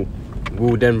people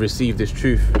will then receive this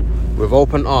truth with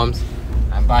open arms,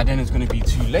 and by then it's gonna be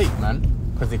too late, man.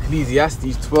 Because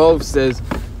Ecclesiastes 12 says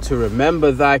to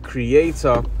remember thy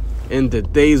Creator in the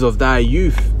days of thy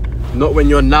youth. Not when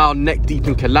you're now neck deep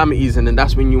in calamities and then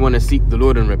that's when you want to seek the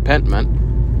Lord and repent, man.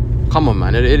 Come on,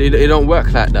 man. It don't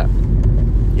work like that,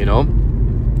 you know.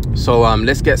 So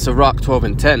let's get Sirach 12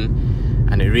 and 10,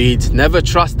 and it reads, never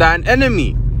trust thine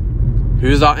enemy.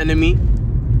 Who's our enemy?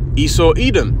 Esau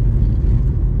Edom.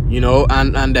 You know,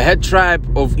 and the head tribe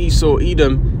of Esau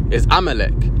Edom is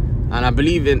Amalek. And I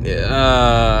believe in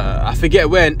I forget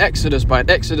where in Exodus, but in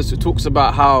Exodus it talks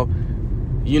about how,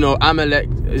 you know, Amalek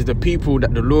is the people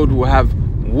that the Lord will have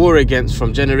war against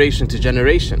from generation to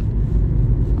generation.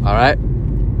 All right.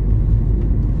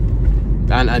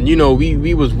 And you know,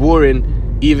 we was warring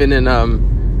even in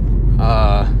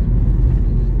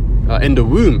the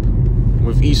womb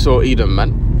with Esau Edom,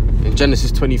 man, in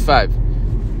Genesis 25.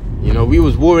 You know, we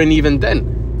was warring even then.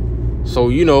 So,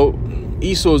 you know,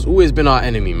 Esau's always been our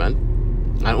enemy, man,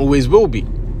 and always will be.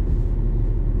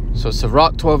 So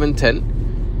Sirach 12 and 10.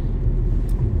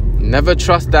 Never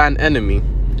trust thine enemy.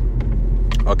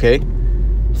 Okay?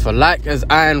 For like as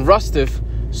iron rusteth,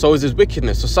 so is his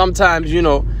wickedness. So sometimes, you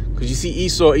know, because you see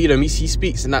Esau Edom, he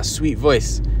speaks in that sweet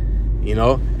voice. You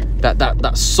know,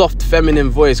 that soft feminine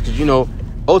voice. Because, you know,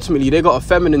 ultimately they got a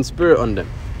feminine spirit on them.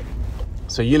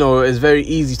 So, you know, it's very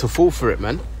easy to fall for it,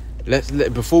 man.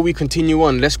 Before we continue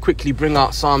on, let's quickly bring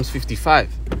out Psalms 55.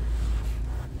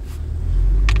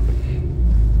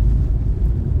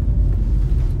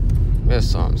 Where's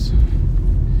Psalms?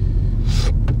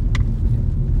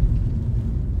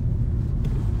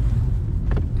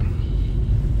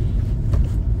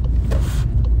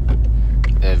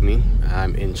 Have me.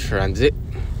 I'm in transit.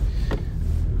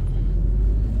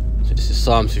 So this is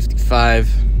Psalms 55.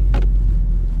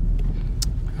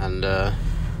 And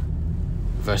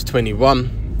verse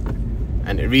 21,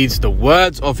 and it reads, the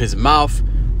words of his mouth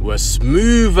were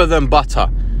smoother than butter.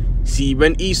 See,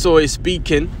 when Esau is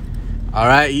speaking, all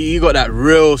right, he got that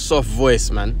real soft voice,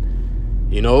 man.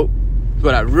 You know, he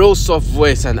got that real soft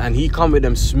voice, and he come with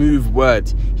them smooth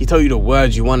words. He tell you the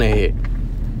words you want to hear.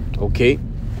 Okay,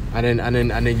 and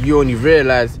then you only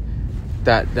realize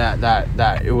that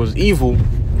it was evil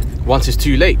once it's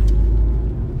too late.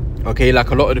 Okay, like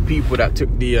a lot of the people that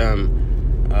took the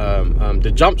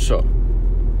jump shot,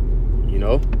 you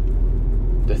know,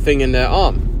 the thing in their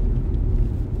arm,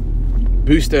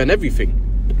 booster and everything,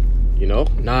 you know.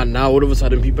 Now all of a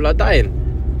sudden people are dying,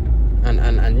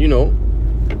 and you know,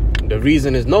 the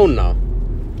reason is known now.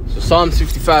 So Psalm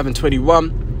 65 and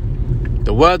 21,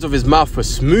 the words of his mouth were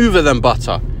smoother than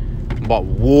butter, but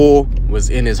war was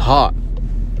in his heart.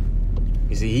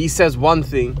 You see, he says one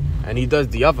thing and he does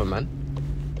the other, man.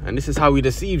 And this is how he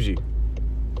deceives you.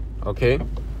 Okay?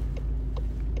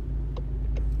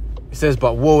 It says,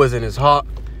 but war was in his heart.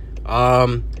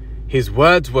 His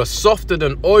words were softer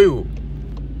than oil,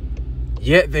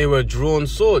 yet they were drawn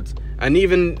swords. And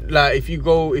even like if you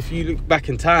look back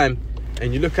in time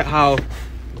and you look at how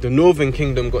the northern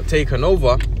kingdom got taken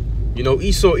over, you know,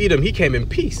 Esau Edom, he came in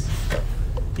peace.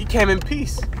 He came in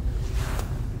peace.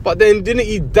 But then didn't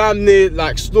he damn near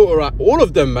like slaughter all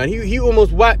of them, man? He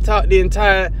almost wiped out the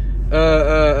entire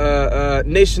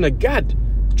nation of Gad,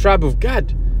 tribe of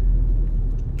Gad.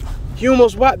 He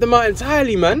almost wiped them out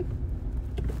entirely, man.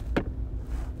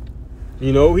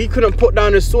 You know, he couldn't put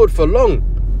down his sword for long.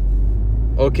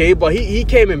 Okay, but he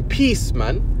came in peace,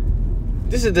 man.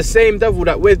 This is the same devil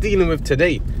that we're dealing with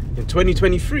today in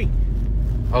 2023.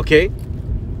 Okay?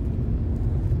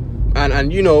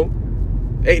 And you know,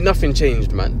 ain't nothing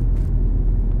changed,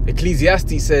 man.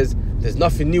 Ecclesiastes says there's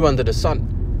nothing new under the sun.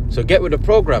 So get with the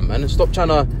program, man, and stop trying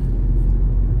to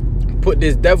put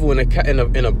this devil in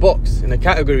a box, in a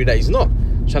category that he's not.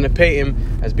 Trying to paint him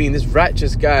as being this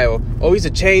righteous guy, or oh, he's a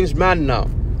changed man now.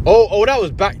 Oh, that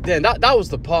was back then. That was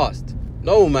the past.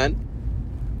 No, man.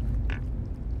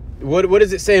 What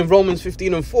does it say in Romans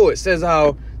 15 and 4? It says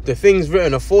how the things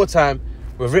written aforetime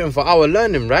were written for our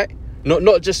learning, right?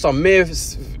 Not just some mere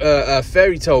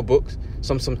fairy tale books,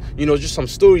 some just some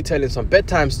storytelling, some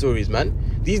bedtime stories, man.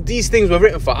 These things were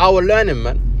written for our learning,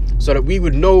 man, so that we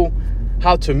would know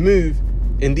how to move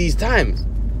in these times.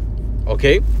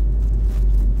 Okay?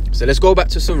 So let's go back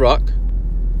to Sirach,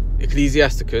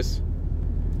 Ecclesiasticus,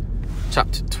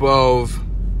 chapter 12,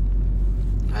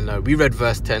 and we read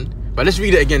verse 10, but let's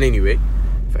read it again anyway,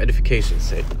 for edification's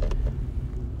sake.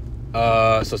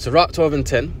 So Sirach 12 and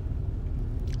 10.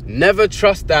 Never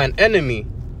trust thine enemy,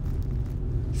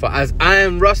 for as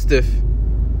iron rusteth,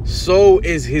 so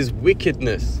is his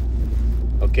wickedness.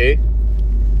 Okay?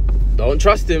 Don't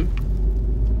trust him.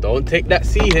 Don't take that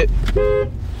C hit.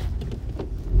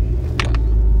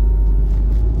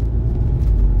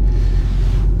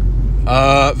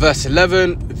 Verse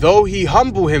 11. Though he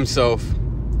humble himself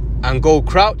and go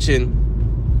crouching,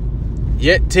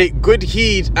 yet take good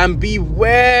heed and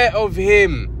beware of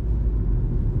him.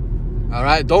 All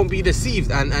right, don't be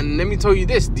deceived. And let me tell you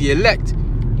this, the elect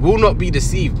will not be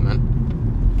deceived, man.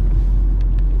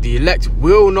 The elect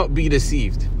will not be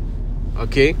deceived.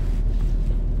 Okay?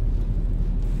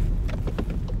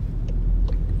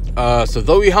 So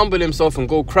though he humble himself and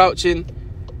go crouching,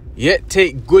 yet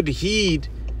take good heed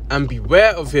and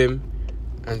beware of him,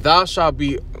 and thou shalt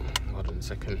be... Hold on a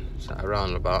second. Is that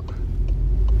around about?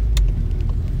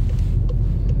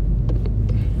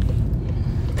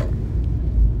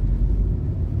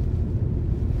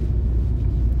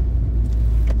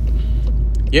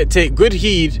 Yet take good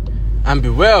heed and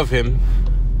beware of him,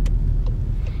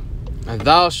 and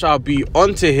thou shalt be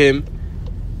unto him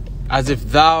as if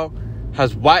thou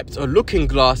hast wiped a looking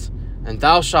glass, and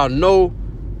thou shalt know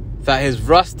that his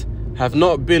rust have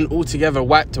not been altogether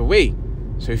wiped away.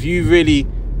 So if you really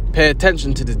pay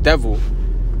attention to the devil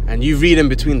and you read in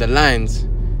between the lines,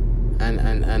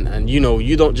 and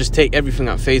you don't just take everything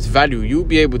at face value, you'll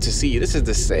be able to see this is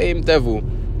the same devil,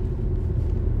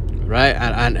 right?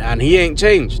 And he ain't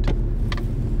changed.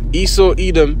 Esau,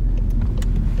 Edom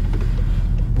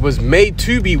was made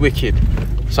to be wicked.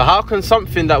 So how can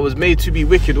something that was made to be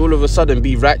wicked all of a sudden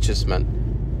be righteous, man?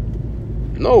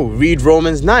 No, read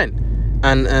Romans 9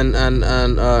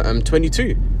 and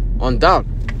 22 on down.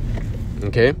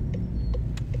 Okay?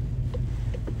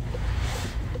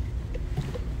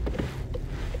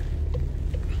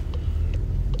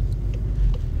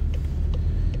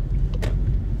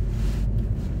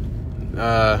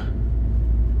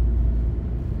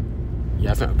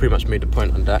 Yeah, I think I pretty much made the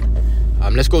point on that.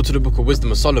 Let's go to the book of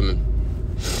Wisdom of Solomon.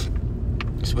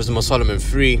 It's Wisdom of Solomon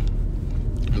 3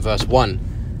 and verse 1,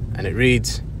 and it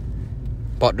reads,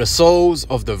 but the souls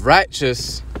of the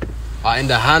righteous are in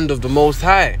the hand of the Most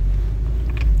High,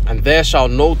 and there shall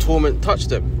no torment touch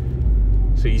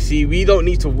them. So you see, we don't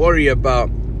need to worry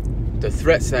about the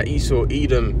threats that Esau,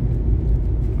 Edom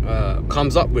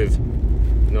comes up with,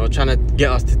 trying to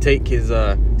get us to take his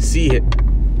C hit.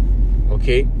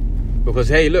 Okay? Because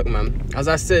hey, look, man, as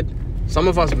I said, some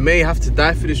of us may have to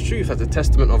die for this truth as a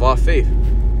testament of our faith.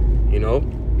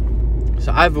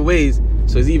 So either ways,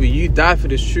 so it's either you die for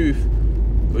this truth,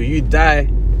 or you die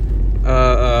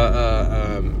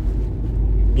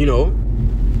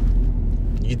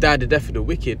you die the death of the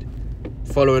wicked,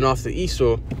 following after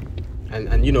Esau, and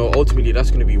ultimately that's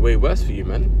going to be way worse for you,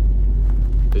 man.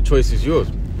 The choice is yours.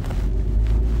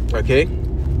 Okay?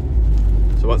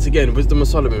 So once again, Wisdom of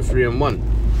Solomon 3 and 1.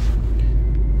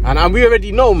 And we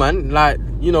already know, man, like,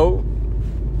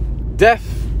 death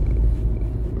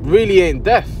really ain't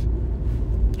death.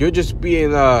 You're just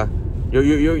being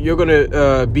you're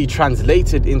gonna be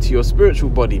translated into your spiritual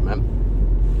body, man.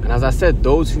 And as I said,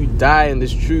 those who die in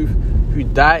this truth, who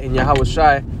die in Yahweh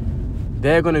Shai,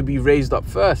 they're gonna be raised up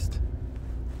first.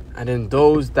 And then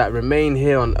those that remain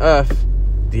here on earth,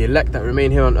 the elect that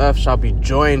remain here on earth, shall be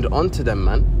joined unto them,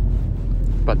 man.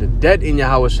 But the dead in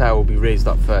Yahweh Shai will be raised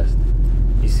up first.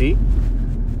 You see?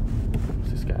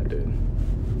 What's this guy doing?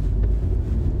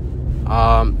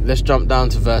 Let's jump down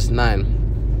to verse 9.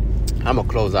 I'm gonna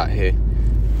close out here.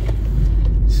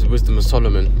 This is Wisdom of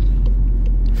Solomon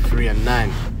 3 and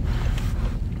 9.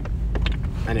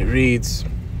 And it reads,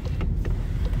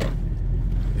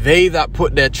 they that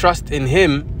put their trust in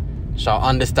him shall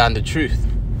understand the truth.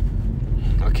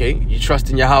 Okay, you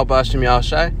trust in Yahweh Hashem Yahweh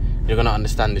Shai, you're gonna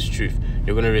understand this truth.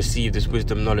 You're going to receive this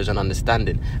wisdom, knowledge, and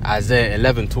understanding. Isaiah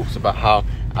 11 talks about how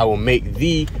I will make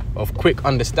thee of quick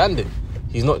understanding.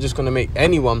 He's not just going to make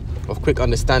anyone of quick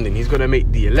understanding. He's going to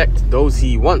make the elect, those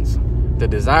he wants, the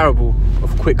desirable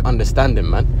of quick understanding,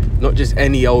 man. Not just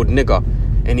any old nigger,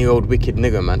 any old wicked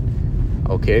nigger, man.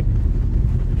 Okay?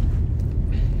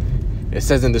 it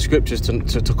says in the scriptures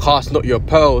to cast not your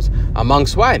pearls among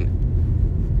swine.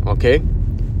 Okay?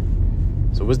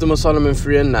 So Wisdom of Solomon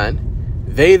 3:9.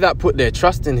 They that put their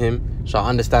trust in him shall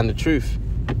understand the truth.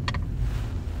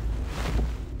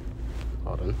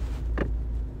 Hold on.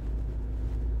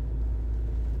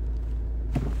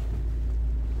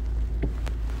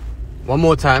 One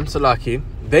more time, Salaki.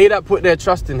 They that put their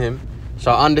trust in him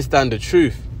shall understand the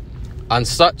truth, and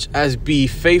such as be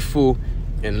faithful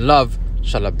in love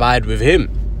shall abide with him.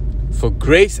 For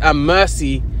grace and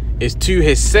mercy is to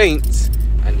his saints,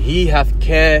 and he hath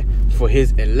care for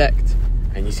his elect.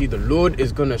 And you see, the Lord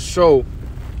is going to show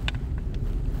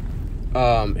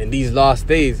in these last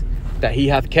days that he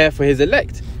hath care for his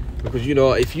elect. Because, you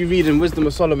know, if you read in Wisdom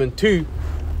of Solomon 2,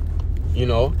 you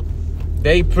know,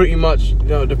 they pretty much, you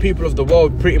know, the people of the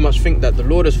world pretty much think that the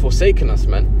Lord has forsaken us,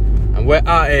 man. And we're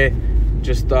out here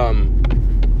just, damn,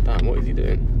 what is he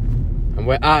doing? And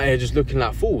we're out here just looking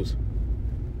like fools.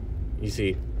 You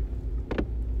see.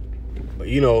 But,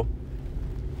 you know,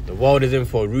 the world is in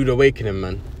for a rude awakening,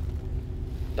 man.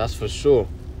 That's for sure.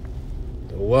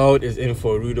 The world is in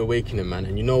for a rude awakening, man.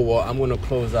 And you know what? I'm going to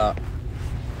close out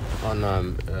on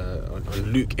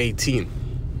Luke 18.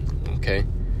 Okay?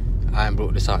 I haven't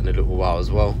brought this out in a little while as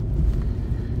well.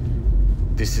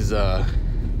 This is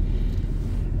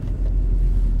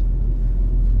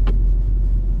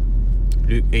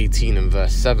Luke 18 and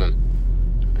verse 7.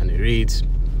 And it reads,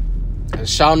 And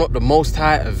shall not the Most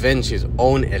High avenge his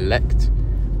own elect,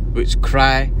 which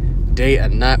cry day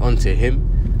and night unto him,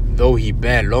 though he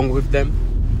bear long with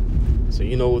them? So,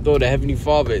 you know, although the Heavenly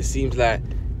Father, it seems like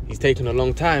he's taken a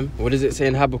long time, what does it say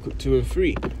in Habakkuk 2 and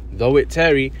 3? Though it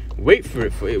tarry, wait for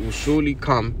it will surely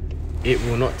come, it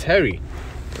will not tarry.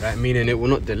 Right? Meaning it will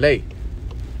not delay.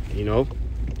 You know?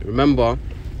 Remember,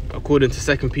 according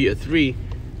to 2 Peter 3,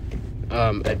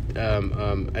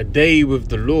 a day with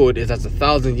the Lord is as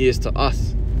 1,000 years to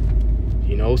us.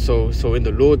 You know, so in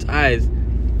the Lord's eyes,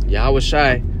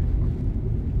 Yahushua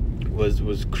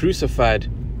was crucified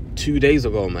 2 days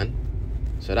ago, man.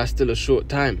 So that's still a short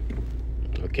time.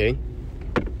 Okay.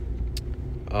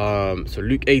 So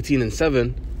Luke 18 and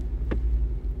 7.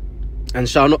 And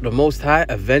shall not the Most High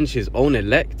avenge his own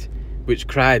elect, which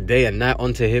cry day and night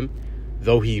unto him,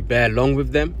 though he bear long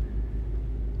with them?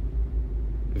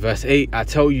 Verse 8, I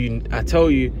tell you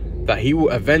that he will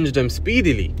avenge them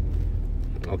speedily.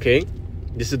 Okay?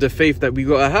 This is the faith that we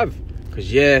gotta have.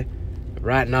 Because yeah,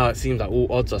 right now it seems like all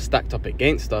odds are stacked up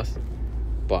against us.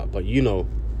 But you know,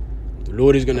 the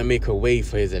Lord is gonna make a way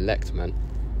for his elect, man.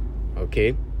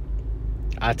 Okay?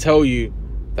 I tell you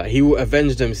that he will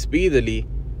avenge them speedily.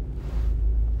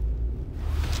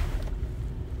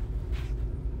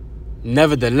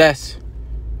 Nevertheless,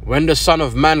 when the Son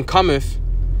of Man cometh,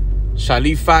 shall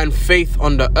he find faith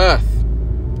on the earth?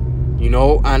 You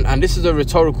know, and this is a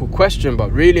rhetorical question,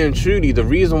 but really and truly, the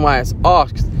reason why it's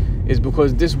asked is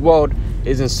because this world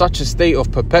is in such a state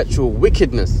of perpetual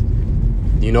wickedness.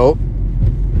 You know?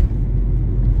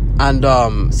 And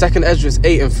 2nd Esdras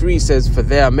 8 and 3 says, For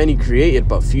there are many created,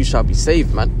 but few shall be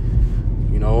saved, man.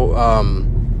 You know,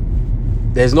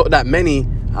 there's not that many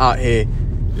out here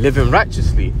living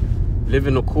righteously,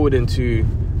 living according to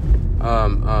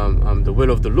the will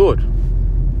of the Lord.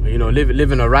 You know,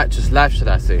 living a righteous life, should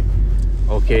I say.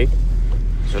 Okay?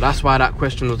 So that's why that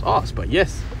question was asked. But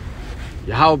yes,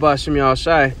 Yahweh Hashem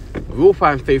Yahushai will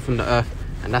find faith on the earth,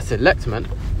 and that's elect, man.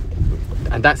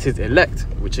 And that's his elect,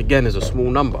 which again is a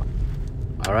small number.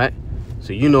 Alright?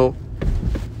 So, you know,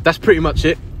 that's pretty much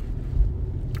it.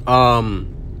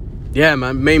 Yeah,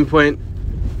 man, main point.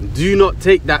 Do not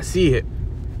take that C hit.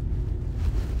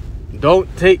 Don't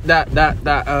take the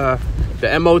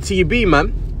MOTB,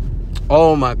 man.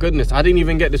 Oh my goodness, I didn't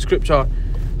even get the scripture.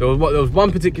 There was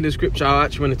one particular scripture I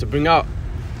actually wanted to bring out.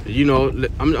 You know,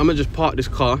 I'm gonna just park this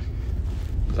car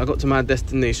because I got to my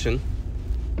destination,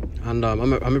 and I'm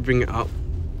gonna bring it out.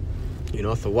 You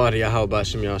know, Thawadi Yahweh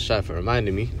Hashem Yahushai for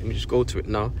reminding me. Let me just go to it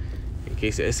now in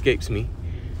case it escapes me.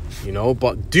 You know,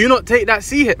 but do not take that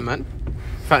C hit, man.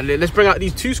 In fact, let's bring out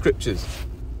these two scriptures.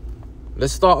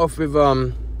 Let's start off with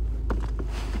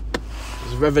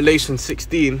Revelation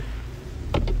 16.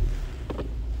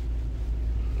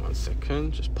 1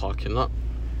 second, just parking up.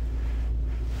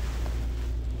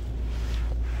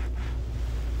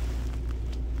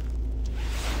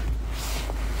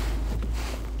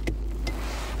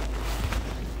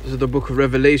 This is the book of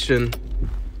Revelation,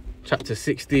 chapter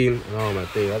 16. Oh my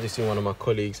day, I just seen one of my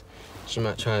colleagues. She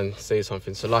might try and say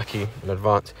something. So lucky in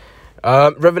advance.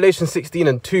 Revelation 16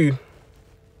 and 2.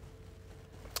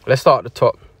 Let's start at the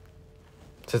top.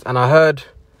 It says, and I heard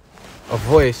a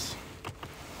voice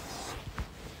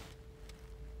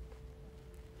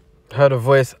heard a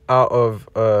voice out of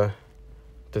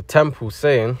the temple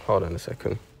saying, hold on a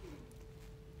second.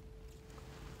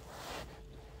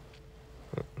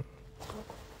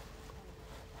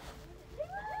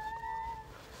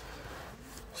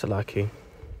 Salaki.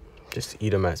 Just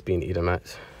Edomites being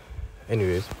Edomites.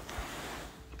 Anyways,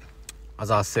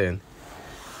 as I was saying,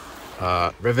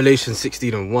 Revelation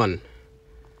 16:1,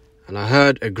 and I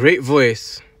heard a great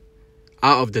voice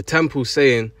out of the temple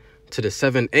saying to the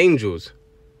 7 angels,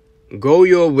 go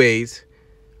your ways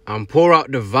and pour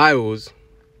out the vials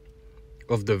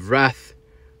of the wrath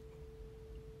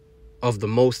of the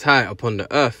Most High upon the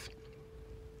earth.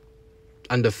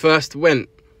 And the first went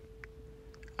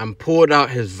and poured out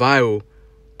his vial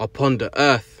upon the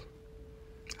earth,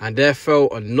 and there fell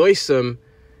a noisome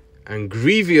and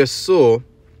grievous sore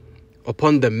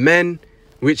upon the men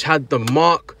which had the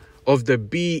mark of the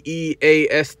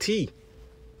beast,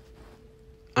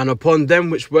 and upon them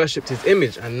which worshipped his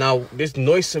image. And now this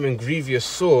noisome and grievous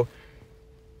sore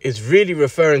is really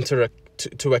referring to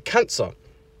a cancer,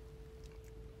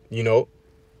 you know,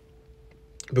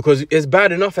 because it's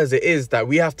bad enough as it is that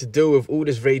we have to deal with all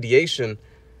this radiation.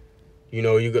 You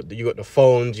know, you got the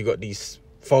phones, you got these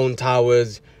phone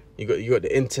towers, you got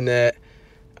the internet,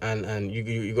 and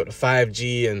you got the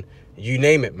 5G, and you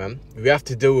name it, man. We have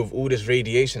to deal with all this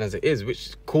radiation as it is,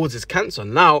 which causes cancer.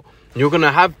 Now you're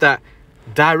gonna have that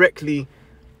directly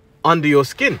under your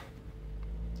skin.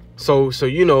 So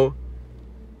you know,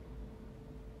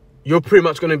 you're pretty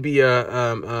much gonna be your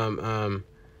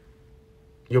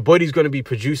body's gonna be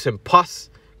producing pus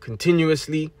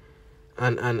continuously,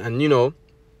 and you know,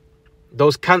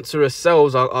 those cancerous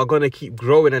cells are going to keep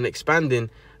growing and expanding,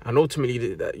 and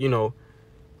ultimately, you know,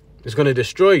 it's going to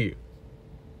destroy you.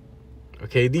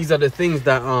 Okay, these are the things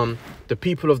that the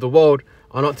people of the world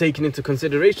are not taking into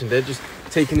consideration. They're just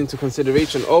taking into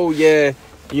consideration, oh yeah,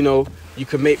 you know, you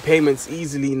can make payments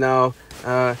easily now.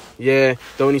 Yeah,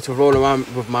 don't need to roll around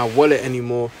with my wallet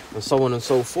anymore, and so on and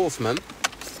so forth, man.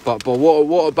 But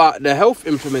what about the health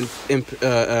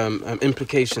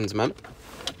implications, man?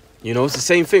 You know, it's the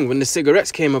same thing. When the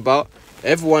cigarettes came about,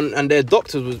 everyone and their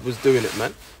doctors was doing it,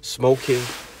 man. Smoking,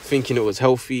 thinking it was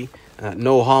healthy,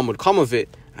 no harm would come of it.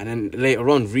 And then later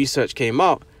on, research came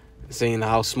out saying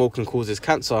how smoking causes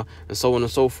cancer and so on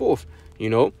and so forth, you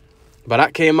know. But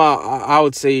that came out, I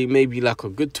would say, maybe like a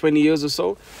good 20 years or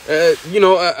so. You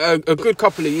know, a good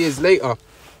couple of years later,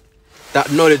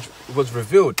 that knowledge was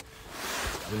revealed,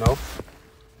 you know.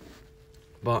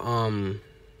 But,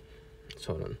 let's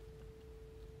hold on.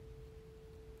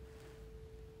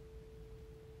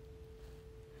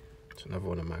 It's another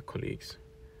one of my colleagues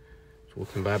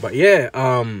walking by. But yeah,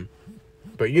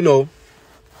 but you know,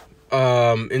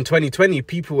 in 2020,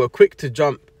 people were quick to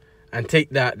jump and take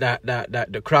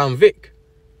the Crown Vic,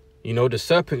 you know, the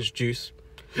serpent's juice,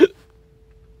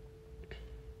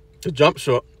 the jump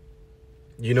shot,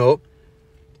 you know,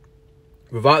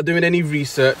 without doing any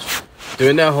research,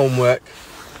 doing their homework,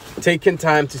 taking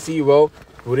time to see, well,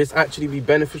 will this actually be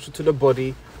beneficial to the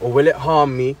body, or will it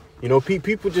harm me? You know,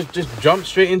 people just jump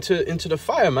straight into the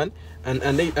fire, man,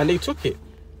 and they took it.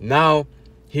 Now,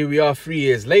 here we are 3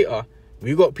 years later.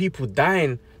 We got people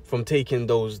dying from taking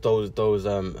those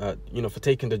you know, for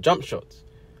taking the jump shots,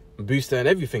 booster and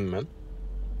everything, man.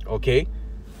 Okay.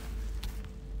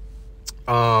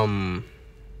 Last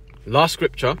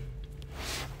scripture,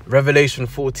 Revelation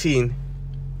 14,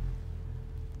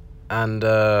 and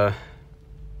this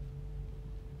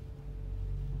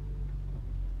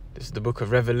is the book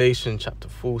of Revelation, chapter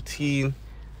 14,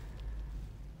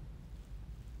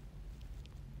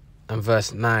 and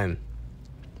verse 9.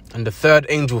 And the third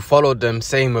angel followed them,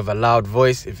 saying with a loud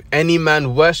voice, if any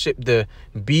man worship the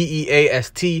beast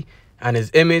and his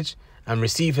image, and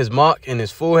receive his mark in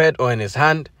his forehead or in his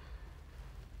hand,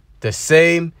 the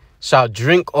same shall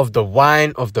drink of the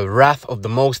wine of the wrath of the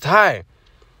Most High,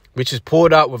 which is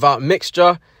poured out without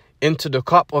mixture into the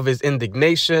cup of his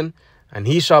indignation, and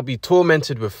he shall be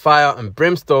tormented with fire and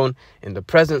brimstone in the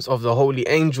presence of the holy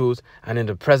angels and in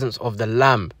the presence of the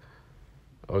Lamb.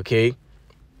 Okay,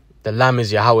 the Lamb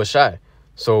is Yahweh Shai.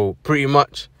 So pretty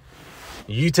much,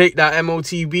 you take that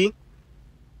MOTB,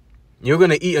 you're going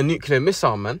to eat a nuclear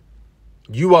missile, man.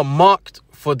 You are marked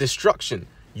for destruction.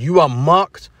 You are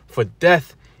marked for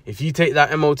death if you take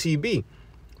that MOTB.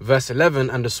 Verse 11,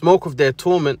 and the smoke of their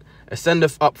torment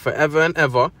ascendeth up forever and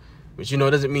ever, which, you know,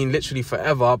 doesn't mean literally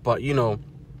forever, but, you know,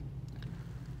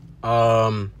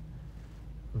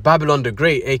 Babylon the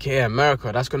Great, aka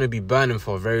America, that's going to be burning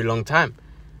for a very long time.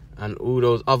 And all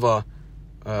those other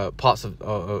parts of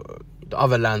the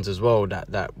other lands as well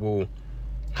that will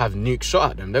have nukes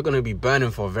shot at them, they're going to be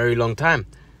burning for a very long time.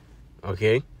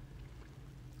 Okay.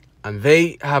 and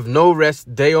they have no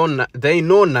rest day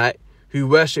nor night, who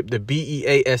worship the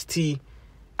Beast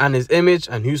and his image,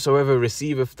 and whosoever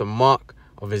receiveth the mark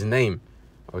of his name.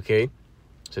 Okay,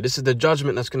 so this is the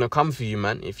judgment that's gonna come for you,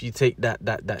 man, if you take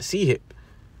that C-hip,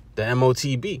 the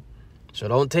MOTB. So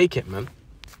don't take it, man.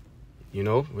 You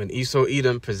know, when Esau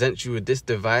Edom presents you with this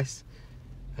device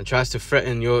and tries to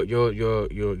threaten your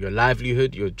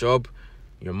livelihood, your job,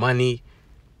 your money,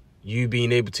 you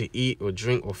being able to eat or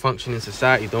drink or function in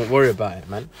society, don't worry about it,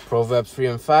 man. Proverbs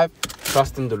 3:5,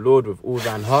 trust in the Lord with all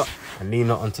thine heart and lean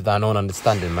not unto thine own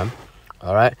understanding, man.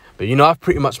 All right, but you know, I've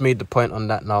pretty much made the point on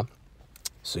that now.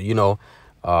 So, you know,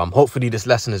 hopefully this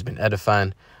lesson has been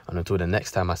edifying, and until the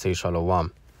next time I say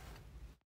shalom.